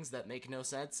new things that make no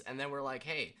sense, and then we're like,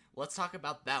 hey, let's talk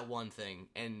about that one thing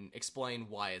and explain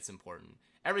why it's important.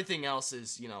 Everything else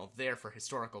is, there for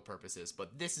historical purposes,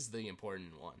 but this is the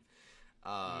important one.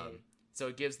 So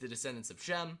it gives the descendants of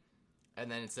Shem,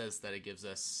 and then it says that it gives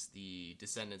us the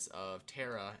descendants of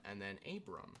Terah and then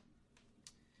Abram,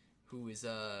 who is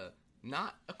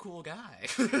not a cool guy.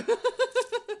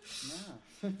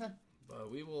 No. But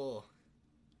we will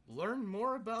learn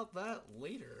more about that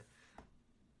later.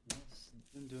 Yes.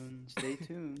 Dun-dun. Stay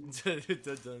tuned.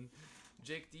 Dun-dun.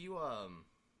 Jake, do you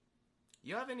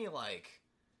have any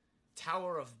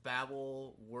Tower of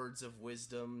Babel words of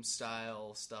wisdom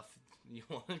style stuff you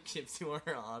want to give to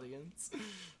our audience?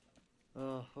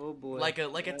 Oh boy. Like a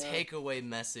takeaway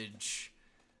message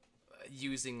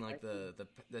using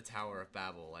the Tower of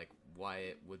Babel, why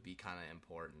it would be kind of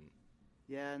important.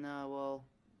 Yeah, no, well,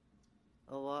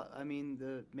 a lot. I mean,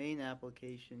 the main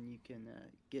application you can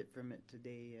get from it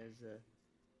today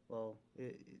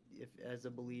if as a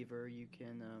believer, you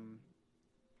can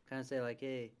kind of say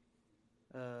hey,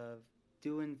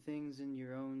 doing things in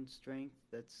your own strength,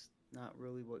 that's not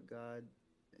really what God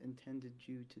intended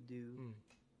you to do.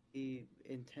 He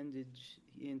intended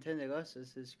us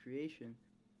as His creation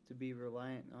to be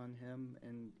reliant on Him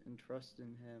and trust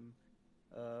in Him,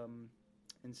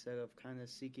 instead of kind of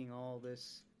seeking all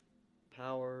this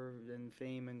power and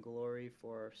fame and glory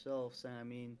for ourselves. And I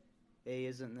mean, Hey,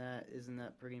 isn't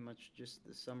that pretty much just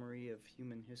the summary of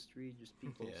human history? Just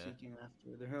people Yeah. seeking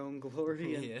after their own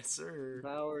glory and Yes, sir.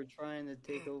 power, trying to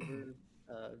take over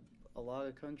uh, a lot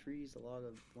of countries, a lot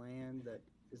of land that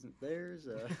isn't theirs.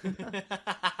 So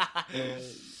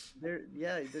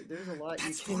there's a lot you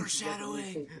That's can definitely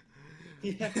foreshadowing. take.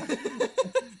 Yeah.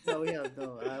 No, yeah,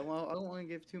 no. I don't want to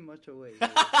give too much away here,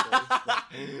 of course,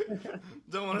 but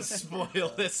Don't want to spoil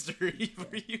uh, history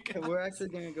for you and we're guys. actually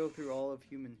going to go through all of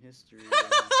human history on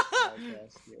this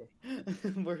podcast here.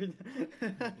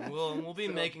 We'll be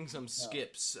So, making some uh,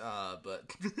 skips, but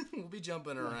we'll be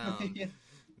jumping around, yeah.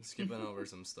 skipping over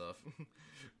some stuff.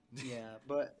 Yeah,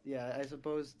 but yeah, I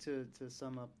suppose to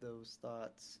sum up those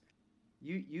thoughts,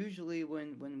 usually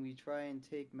when we try and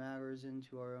take matters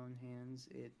into our own hands,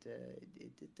 it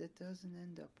doesn't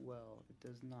end up well. It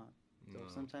does not. So No.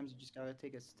 sometimes you just gotta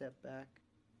take a step back,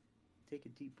 take a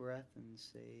deep breath, and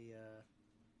say,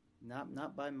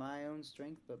 not by my own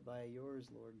strength, but by yours,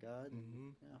 Lord God. And Hmm.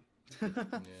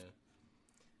 yeah.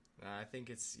 Yeah. I think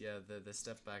it's the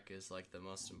step back is like the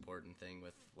most important thing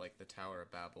with like the Tower of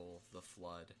Babel, the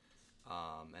flood,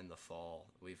 and the fall.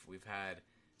 We've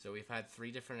had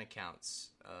three different accounts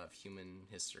of human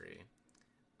history,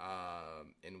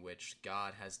 in which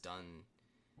God has done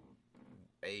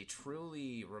a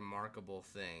truly remarkable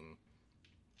thing,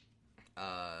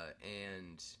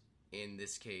 and in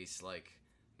this case, like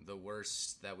the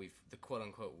quote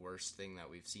unquote worst thing that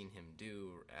we've seen him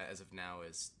do as of now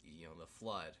is the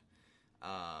flood,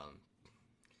 um,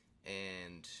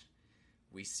 and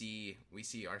we see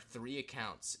our three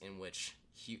accounts in which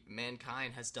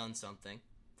mankind has done something,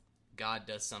 God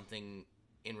does something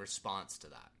in response to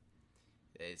that.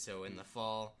 So in the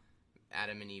fall,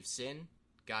 Adam and Eve sin,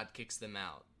 God kicks them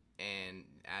out, and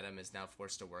Adam is now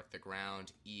forced to work the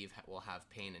ground. Eve will have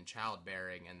pain in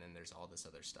childbearing, and then there's all this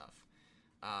other stuff.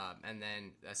 And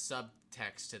then a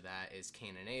subtext to that is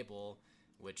Cain and Abel,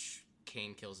 which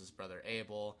Cain kills his brother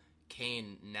Abel.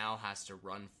 Cain now has to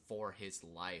run for his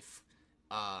life,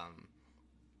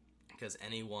 because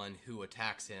anyone who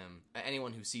attacks him,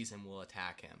 anyone who sees him will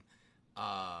attack him.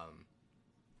 Um,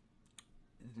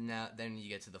 Now, then you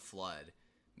get to the flood.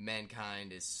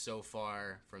 Mankind is so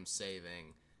far from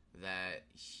saving that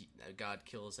God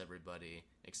kills everybody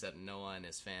except Noah and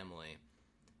his family,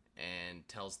 and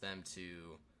tells them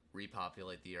to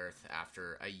repopulate the earth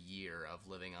after a year of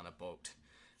living on a boat.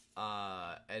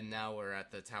 And now we're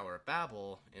at the Tower of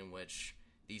Babel, in which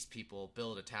these people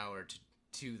build a tower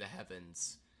to the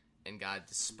heavens, and God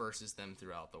disperses them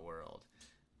throughout the world.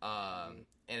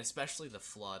 And especially the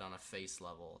flood on a face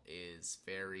level is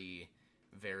very,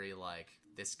 very like,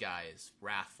 this guy is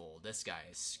wrathful, this guy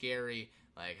is scary.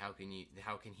 Like, how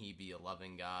can he be a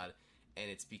loving God? And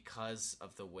it's because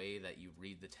of the way that you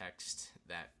read the text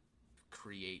that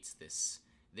creates this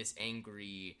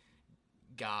angry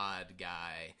God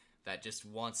guy that just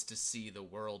wants to see the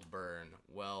world burn.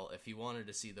 Well, if he wanted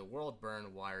to see the world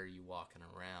burn, why are you walking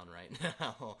around right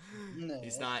now? No,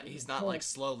 He's not like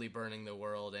slowly burning the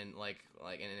world and like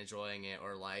and enjoying it,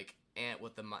 or like ant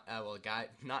with the guy,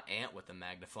 not ant with the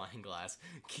magnifying glass,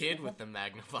 kid with the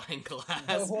magnifying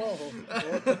glass.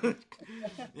 Whoa.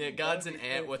 Yeah, That God's would an be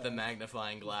ant with a terrifying.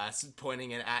 magnifying glass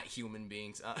pointing it at human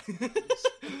beings.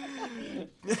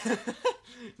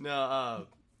 No,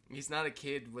 he's not a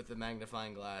kid with a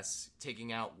magnifying glass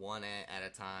taking out one ant at a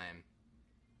time,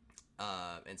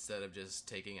 instead of just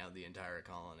taking out the entire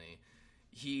colony.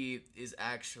 He is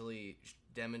actually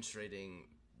demonstrating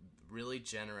really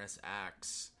generous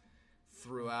acts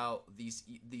throughout these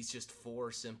just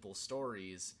four simple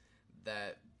stories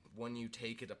that, when you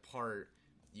take it apart,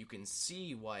 you can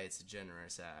see why it's a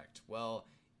generous act. Well,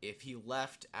 if he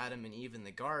left Adam and Eve in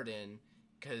the garden,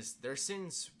 because their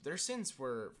sins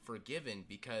were forgiven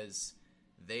because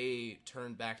they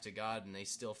turned back to God and they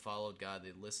still followed God.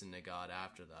 They listened to God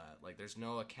after that. Like, there's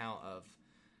no account of,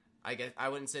 I guess I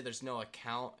wouldn't say there's no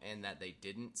account and that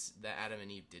that Adam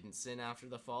and Eve didn't sin after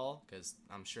the fall, because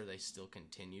I'm sure they still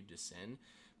continued to sin,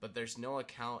 but there's no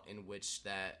account in which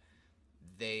that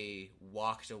they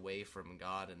walked away from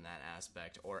God in that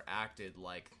aspect, or acted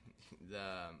like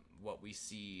what we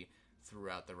see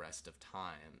throughout the rest of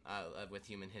time, with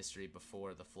human history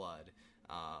before the flood.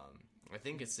 I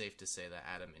think it's safe to say that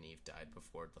Adam and Eve died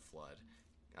before the flood.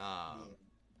 Um,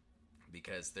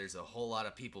 because there's a whole lot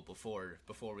of people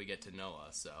before we get to Noah.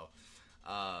 So,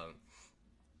 um,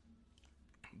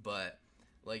 but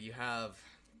like, you have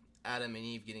Adam and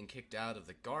Eve getting kicked out of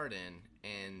the garden,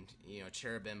 and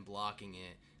cherubim blocking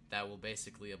it, that will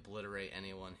basically obliterate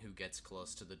anyone who gets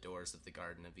close to the doors of the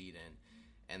Garden of Eden.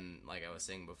 And like I was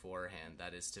saying beforehand,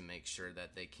 that is to make sure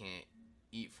that they can't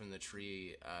eat from the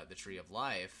tree of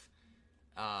life,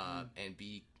 and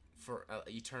be for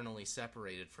eternally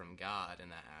separated from God in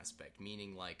that aspect,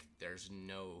 meaning like there's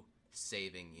no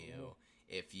saving you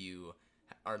if you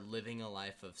are living a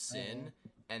life of sin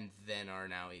and then are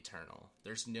now eternal.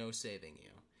 There's no saving you.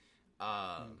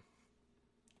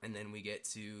 And then we get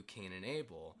to Cain and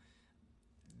Abel.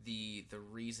 The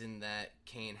reason that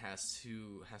Cain has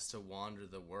to wander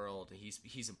the world,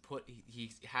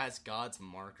 he has God's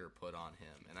marker put on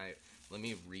him. And let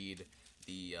me read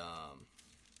the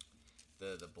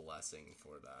blessing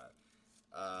for that,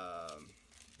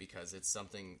 because it's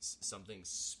something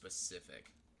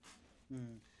specific.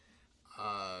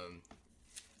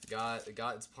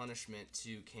 God's punishment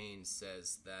to Cain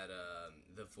says that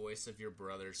the voice of your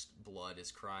brother's blood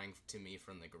is crying to me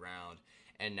from the ground,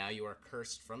 and now you are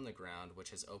cursed from the ground,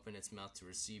 which has opened its mouth to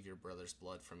receive your brother's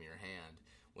blood from your hand.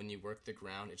 When you work the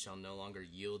ground, it shall no longer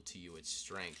yield to you its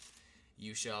strength.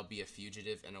 You shall be a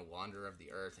fugitive and a wanderer of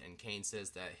the earth. And Cain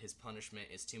says that his punishment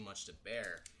is too much to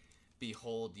bear.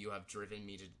 Behold, you have driven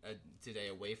me today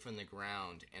away from the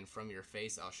ground, and from your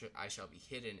face I shall be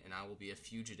hidden, and I will be a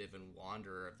fugitive and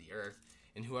wanderer of the earth,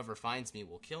 and whoever finds me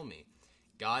will kill me.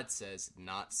 God says,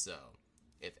 not so.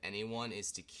 If anyone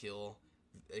is to kill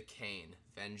Cain,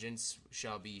 vengeance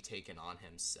shall be taken on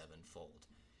him sevenfold.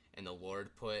 And the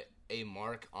Lord put a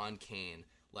mark on Cain,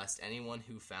 lest anyone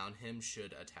who found him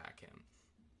should attack him.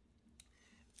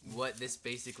 What this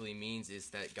basically means is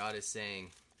that God is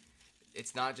saying,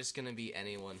 it's not just going to be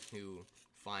anyone who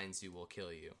finds you will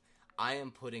kill you. I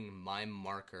am putting my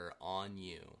marker on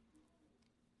you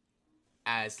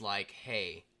as like,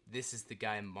 hey, this is the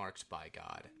guy marked by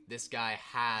God. This guy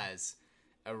has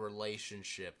a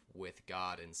relationship with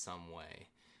God in some way.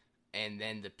 And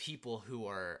then the people who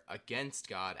are against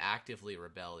God, actively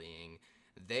rebelling,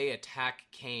 they attack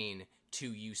Cain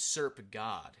to usurp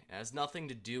God. It has nothing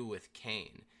to do with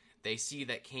Cain. They see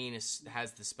that Cain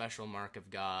has the special mark of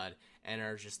God and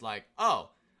are just like, oh,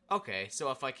 okay,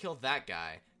 so if I kill that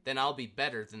guy, then I'll be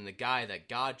better than the guy that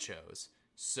God chose.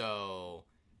 So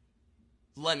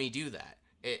let me do that.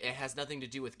 It has nothing to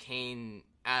do with Cain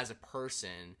as a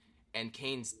person, and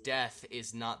Cain's death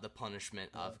is not the punishment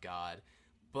of God,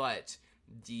 but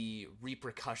the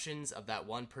repercussions of that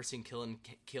one person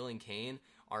killing Cain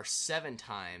are 7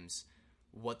 times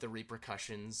what the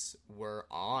repercussions were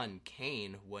on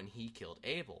Cain when he killed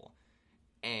Abel.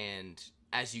 And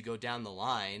as you go down the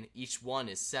line, each one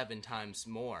is 7 times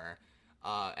more.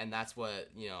 And that's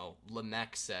what,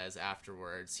 Lamech says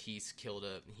afterwards. He's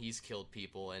killed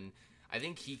people, and I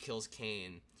think he kills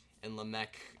Cain, and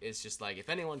Lamech is just like, if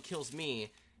anyone kills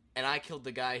me, and I killed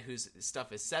the guy whose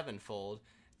stuff is 7-fold,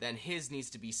 then his needs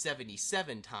to be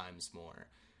 77 times more.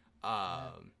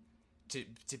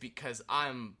 Because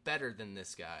I'm better than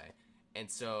this guy.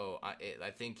 And so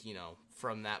I think,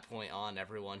 from that point on,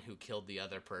 everyone who killed the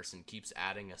other person keeps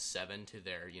adding a 7 to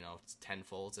their,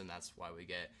 10-folds, and that's why we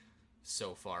get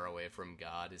so far away from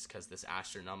God, is because this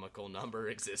astronomical number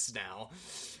exists now.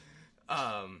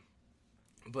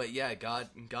 But yeah, God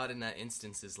in that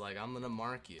instance is like, I'm going to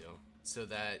mark you so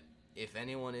that if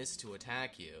anyone is to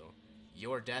attack you,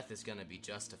 your death is going to be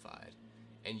justified.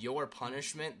 And your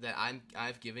punishment that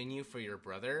I've given you for your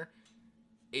brother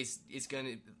is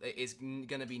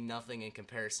gonna be nothing in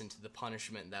comparison to the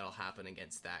punishment that'll happen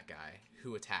against that guy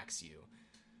who attacks you.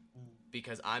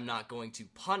 Because I'm not going to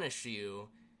punish you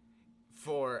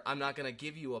I'm not gonna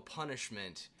give you a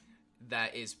punishment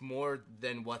that is more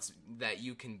than that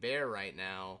you can bear right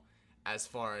now, as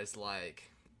far as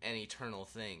like an eternal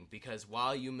thing. Because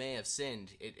while you may have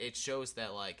sinned, it shows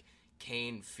that like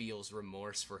Cain feels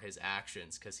remorse for his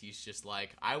actions, because he's just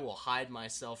like, I will hide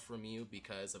myself from you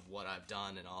because of what I've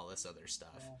done and all this other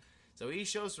stuff. Yeah. So he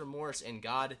shows remorse, and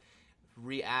God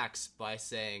reacts by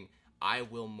saying, I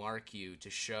will mark you to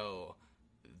show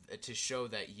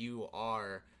that you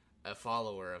are a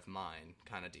follower of mine,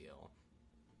 kind of deal.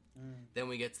 Then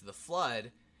we get to the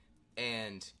flood,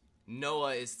 and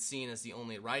Noah is seen as the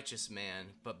only righteous man,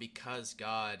 but because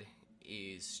God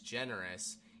is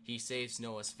generous, he saves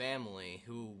Noah's family,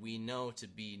 who we know to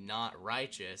be not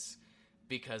righteous,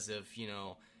 because of,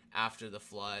 after the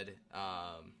flood,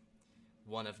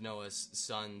 one of Noah's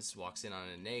sons walks in on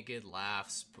it naked,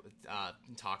 laughs,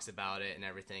 talks about it and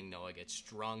everything. Noah gets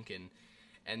drunk, and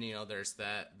there's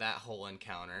that whole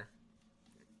encounter.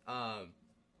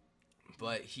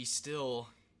 But he still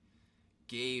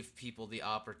gave people the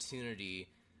opportunity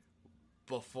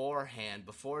beforehand,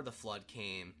 before the flood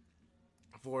came,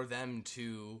 for them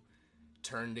to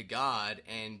turn to God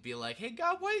and be like, hey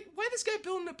God, why this guy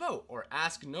building a boat? Or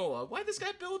ask Noah, why this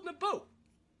guy building a boat?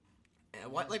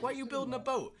 Why are you building a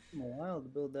boat? Took them a while to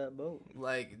build that boat.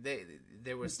 Like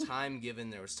there was time given,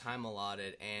 there was time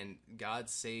allotted, and God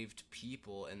saved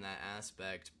people in that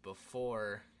aspect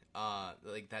before,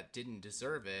 like that didn't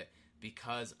deserve it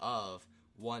because of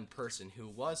one person who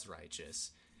was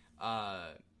righteous,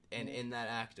 and in that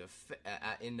act of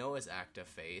in Noah's act of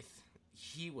faith,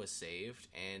 he was saved,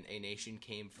 and a nation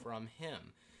came from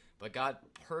him. But God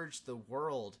purged the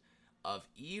world of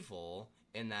evil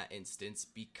in that instance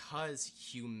because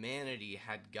humanity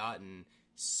had gotten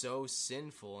so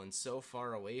sinful and so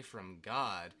far away from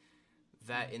God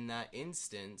that in that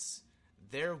instance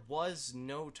there was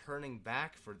no turning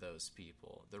back for those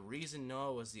people. The reason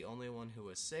Noah was the only one who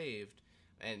was saved,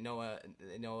 and Noah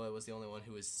was the only one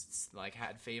who was like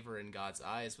had favor in God's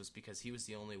eyes, was because he was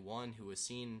the only one who was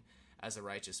seen as a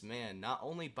righteous man, not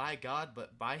only by God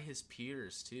but by his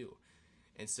peers too.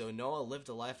 And so Noah lived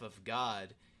a life of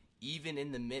God even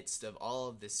in the midst of all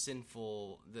of this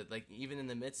even in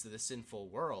the midst of the sinful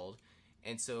world.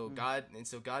 And so God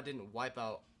didn't wipe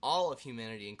out all of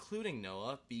humanity, including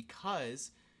Noah, because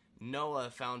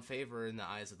Noah found favor in the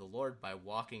eyes of the Lord by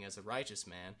walking as a righteous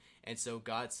man. And so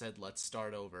God said, let's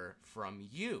start over from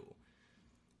you.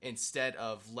 Instead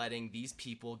of letting these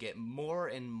people get more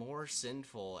and more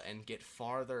sinful and get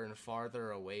farther and farther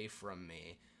away from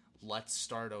me, let's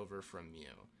start over from you.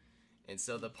 And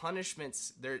so the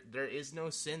punishments, there is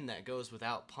no sin that goes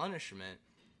without punishment,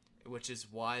 which is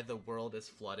why the world is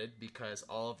flooded, because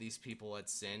all of these people had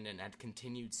sinned and had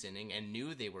continued sinning and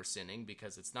knew they were sinning,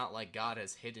 because it's not like God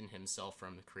has hidden himself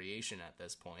from creation at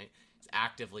this point. He's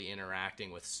actively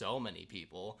interacting with so many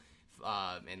people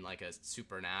in like a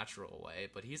supernatural way,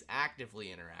 but he's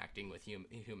actively interacting with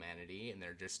humanity, and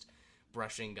they're just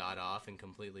brushing God off and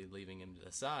completely leaving him to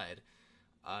the side.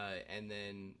 And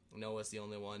then Noah's the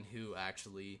only one who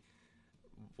actually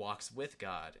walks with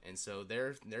God, and so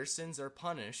their sins are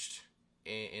punished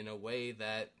in a way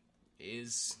that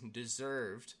is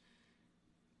deserved.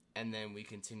 And then we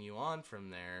continue on from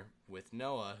there with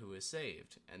Noah, who is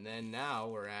saved. And then now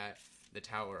we're at the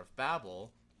Tower of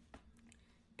Babel,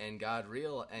 and God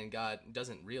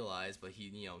doesn't realize, but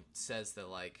he says that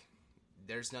like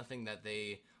there's nothing that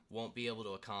they won't be able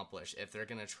to accomplish if they're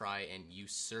gonna try and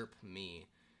usurp me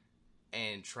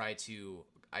and try to,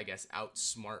 I guess,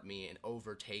 outsmart me and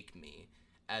overtake me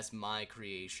as my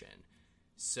creation.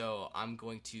 So I'm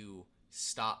going to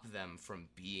stop them from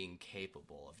being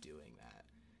capable of doing that.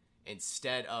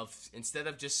 Instead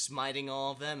of just smiting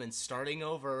all of them and starting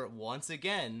over once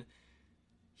again,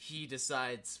 he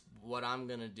decides what I'm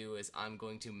going to do is I'm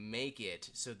going to make it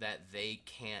so that they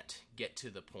can't get to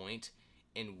the point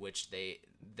in which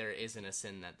there isn't a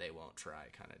sin that they won't try,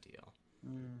 kind of deal.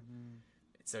 Mm-hmm.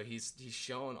 So he's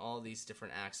shown all these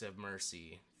different acts of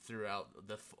mercy throughout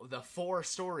the 4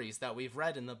 stories that we've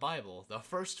read in the Bible. The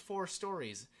first 4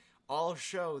 stories all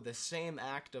show the same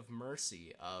act of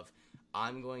mercy of,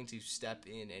 I'm going to step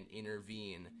in and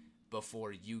intervene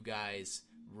before you guys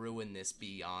ruin this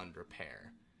beyond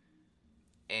repair.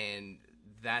 And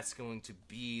that's going to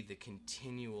be the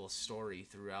continual story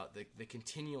throughout, the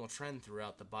continual trend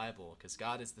throughout the Bible, because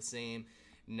God is the same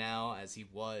now as he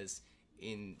was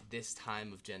in this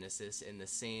time of Genesis, and the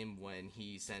same when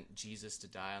he sent Jesus to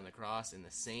die on the cross, and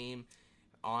the same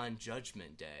on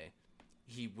Judgment Day.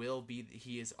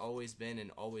 He has always been and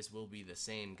always will be the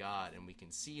same God, and we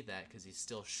can see that because he's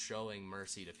still showing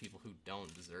mercy to people who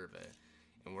don't deserve it.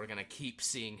 And we're going to keep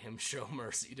seeing him show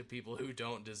mercy to people who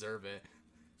don't deserve it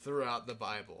throughout the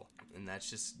Bible. And that's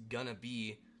just going to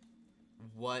be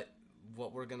what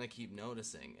we're going to keep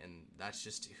noticing, and that's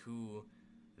just who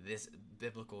this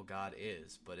biblical God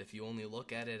is. But if you only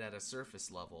look at it at a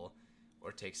surface level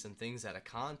or take some things out of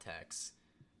context,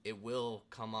 it will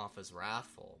come off as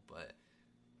wrathful. But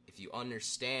if you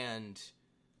understand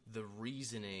the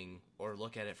reasoning or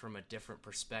look at it from a different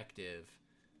perspective,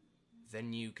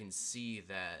 then you can see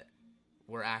that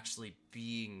we're actually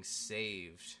being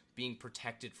saved, being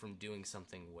protected from doing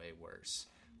something way worse.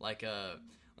 Like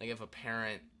if a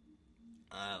parent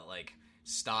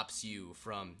stops you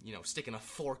from, sticking a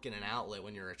fork in an outlet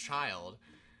when you're a child,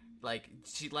 like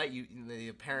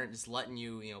the parent is letting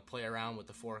you, play around with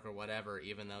the fork or whatever,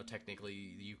 even though technically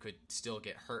you could still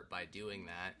get hurt by doing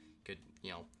that. You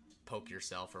could, poke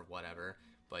yourself or whatever,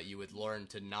 but you would learn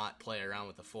to not play around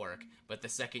with the fork. But the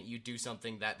second you do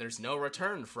something that there's no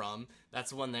return from,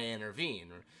 that's when they intervene.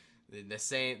 The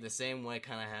same way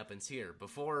kind of happens here.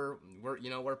 Before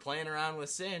we're playing around with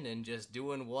sin and just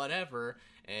doing whatever,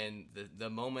 and the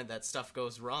moment that stuff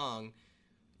goes wrong,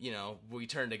 we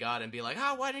turn to God and be like,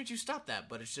 why didn't you stop that?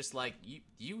 But it's just like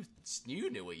you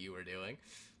knew what you were doing.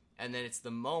 And then it's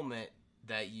the moment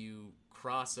that you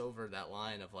cross over that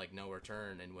line of like no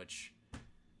return, in which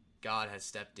God has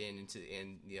stepped in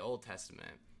the Old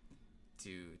Testament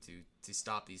to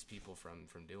stop these people from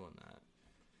doing that.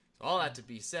 So all that to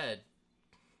be said,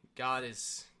 God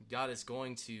is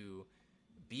going to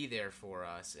be there for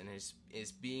us, and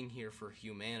is being here for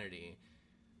humanity,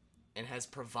 and has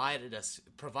provided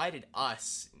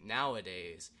us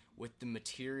nowadays with the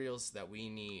materials that we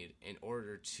need in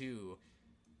order to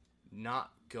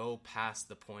not go past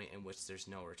the point in which there's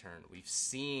no return. We've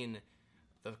seen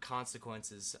the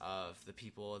consequences of the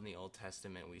people in the Old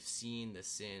Testament. We've seen the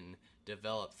sin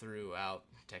develop throughout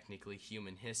technically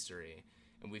human history,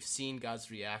 and we've seen God's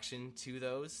reaction to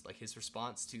those, like his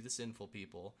response to the sinful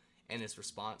people and his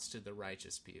response to the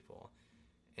righteous people.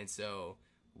 And so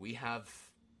we have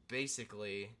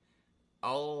basically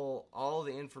all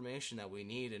the information that we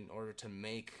need in order to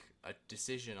make a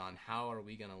decision on how are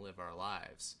we going to live our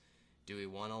lives. Do we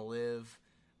want to live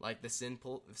like the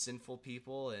sinful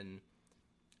people and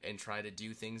try to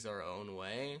do things our own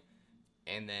way,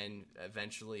 and then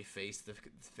eventually face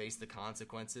the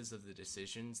consequences of the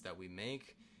decisions that we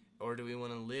make? Or do we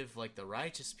want to live like the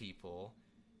righteous people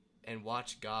and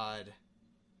watch God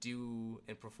do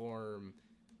and perform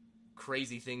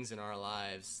crazy things in our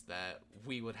lives that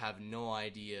we would have no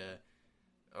idea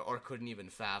or couldn't even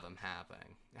fathom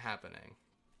happening?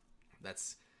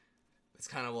 That's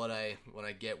kind of what I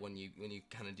get when you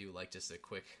kind of do like just a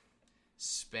quick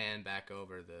span back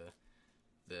over the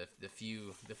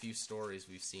few stories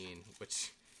we've seen,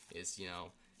 which is, you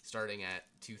know, starting at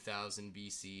 2000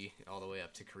 BC all the way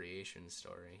up to creation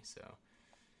story. So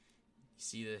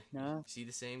you see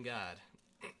the same God.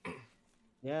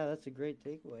 Yeah, that's a great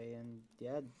takeaway. And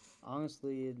yeah,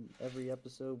 honestly, in every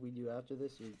episode we do after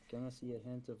this, you're gonna see a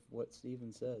hint of what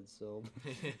Steven said. So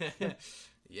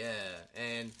yeah,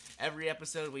 and every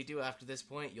episode we do after this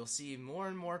point, you'll see more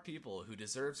and more people who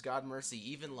deserves God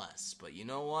mercy even less. But you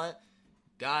know what?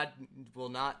 God will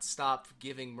not stop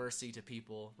giving mercy to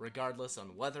people, regardless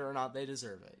on whether or not they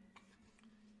deserve it.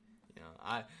 You know,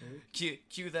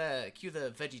 cue the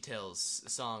VeggieTales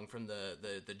song from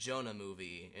the Jonah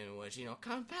movie, in which, you know,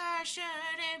 compassion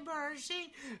and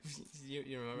mercy.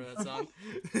 You remember that song?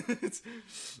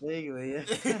 Vaguely, yeah.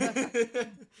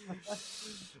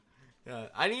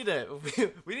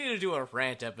 We need to do a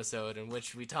rant episode in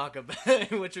which we talk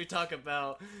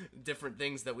about different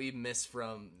things that we miss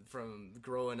from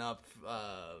growing up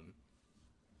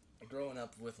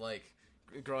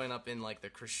in like the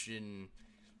Christian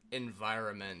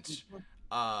environment,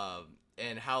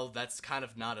 and how that's kind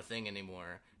of not a thing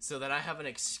anymore, so that I have an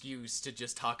excuse to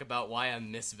just talk about why I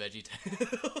miss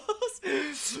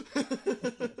VeggieTales.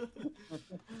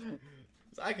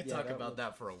 I could talk about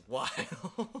that for a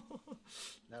while.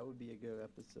 That would be a good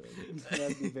episode.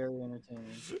 That'd be very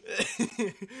entertaining.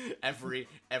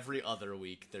 Every other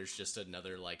week, there's just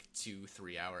another like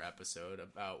 2-3 hour episode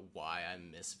about why I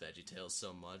miss VeggieTales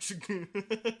so much, and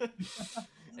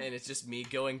it's just me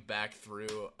going back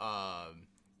through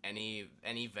any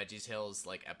VeggieTales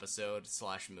like episode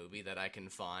 / movie that I can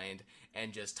find,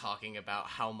 and just talking about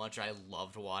how much I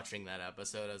loved watching that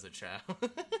episode as a child.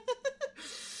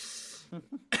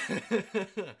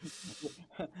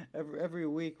 every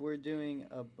week we're doing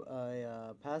a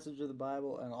passage of the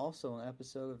Bible and also an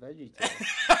episode of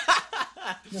VeggieTales.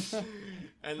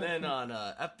 And then on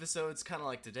episodes kind of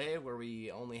like today, where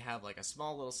we only have like a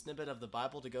small little snippet of the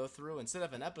Bible to go through, instead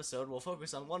of an episode, we'll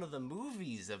focus on one of the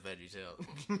movies of VeggieTales.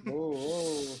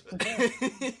 Whoa.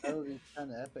 That would be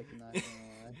kind of epic, not gonna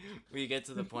lie. We get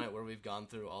to the point where we've gone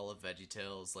through all of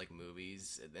VeggieTales like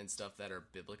movies and stuff that are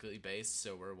biblically based,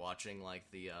 so we're watching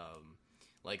like the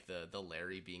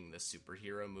Larry being the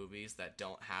superhero movies that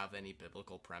don't have any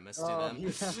biblical premise to them. Yeah.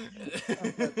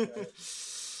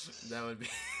 That would be,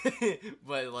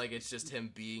 but like it's just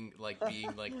him being like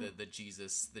the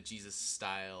Jesus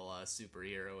style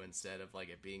superhero, instead of like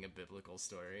it being a biblical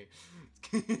story.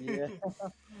 Yeah.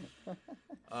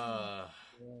 I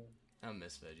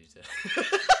miss VeggieTales.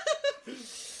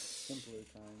 Simpler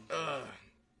times.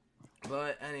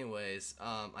 But anyways,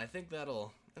 I think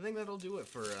that'll do it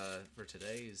for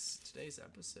today's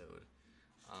episode.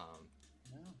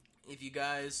 If you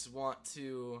guys want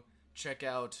to check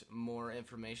out more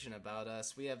information about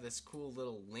us, we have this cool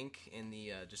little link in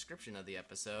the description of the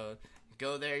episode.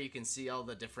 Go there, you can see all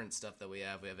the different stuff that we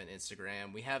have. We have an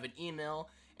Instagram, we have an email,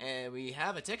 and we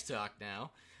have a TikTok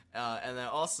now, and then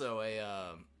also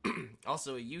a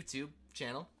YouTube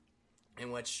channel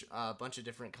in which a bunch of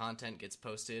different content gets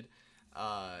posted.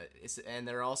 And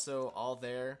they're also all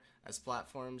there as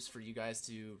platforms for you guys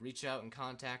to reach out and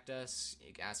contact us,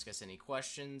 ask us any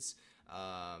questions,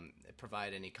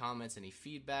 provide any comments, any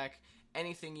feedback,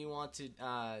 anything you want to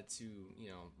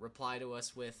reply to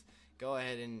us with, go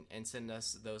ahead and send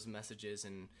us those messages,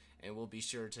 and we'll be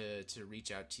sure to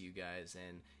reach out to you guys.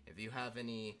 And if you have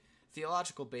any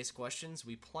theological based questions,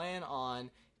 we plan on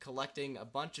collecting a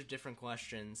bunch of different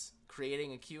questions,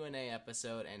 creating a Q&A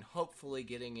episode, and hopefully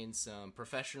getting in some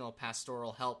professional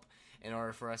pastoral help in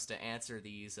order for us to answer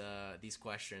these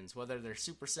questions, whether they're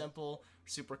super simple,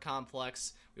 super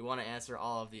complex. We want to answer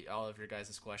all of your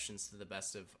guys' questions to the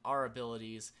best of our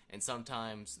abilities, and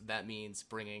sometimes that means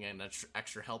bringing in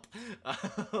extra help,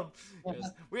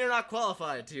 because we are not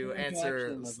qualified to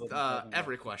answer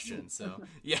every question. So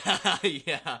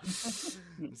yeah.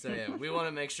 So yeah, we want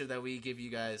to make sure that we give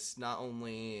you guys not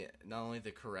only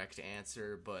the correct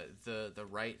answer, but the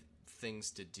right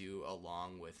things to do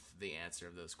along with the answer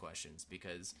of those questions,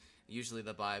 because usually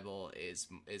the Bible is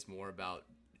more about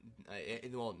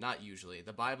well, not usually,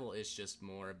 the Bible is just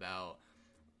more about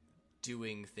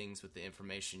doing things with the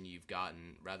information you've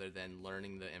gotten rather than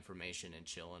learning the information and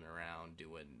chilling around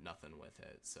doing nothing with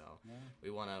it. So yeah.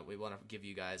 we want to give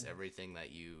you guys everything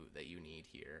that you need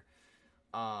here.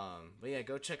 But yeah,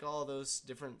 go check all those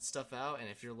different stuff out, and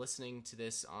if you're listening to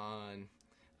this on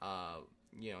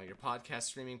your podcast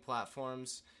streaming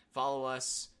platforms, follow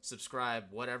us, subscribe,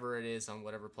 whatever it is on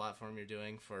whatever platform you're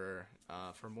doing for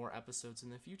more episodes in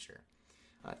the future.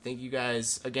 Thank you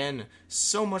guys again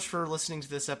so much for listening to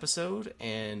this episode,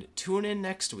 and tune in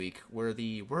next week where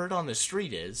the word on the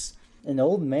street is an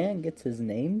old man gets his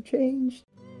name changed.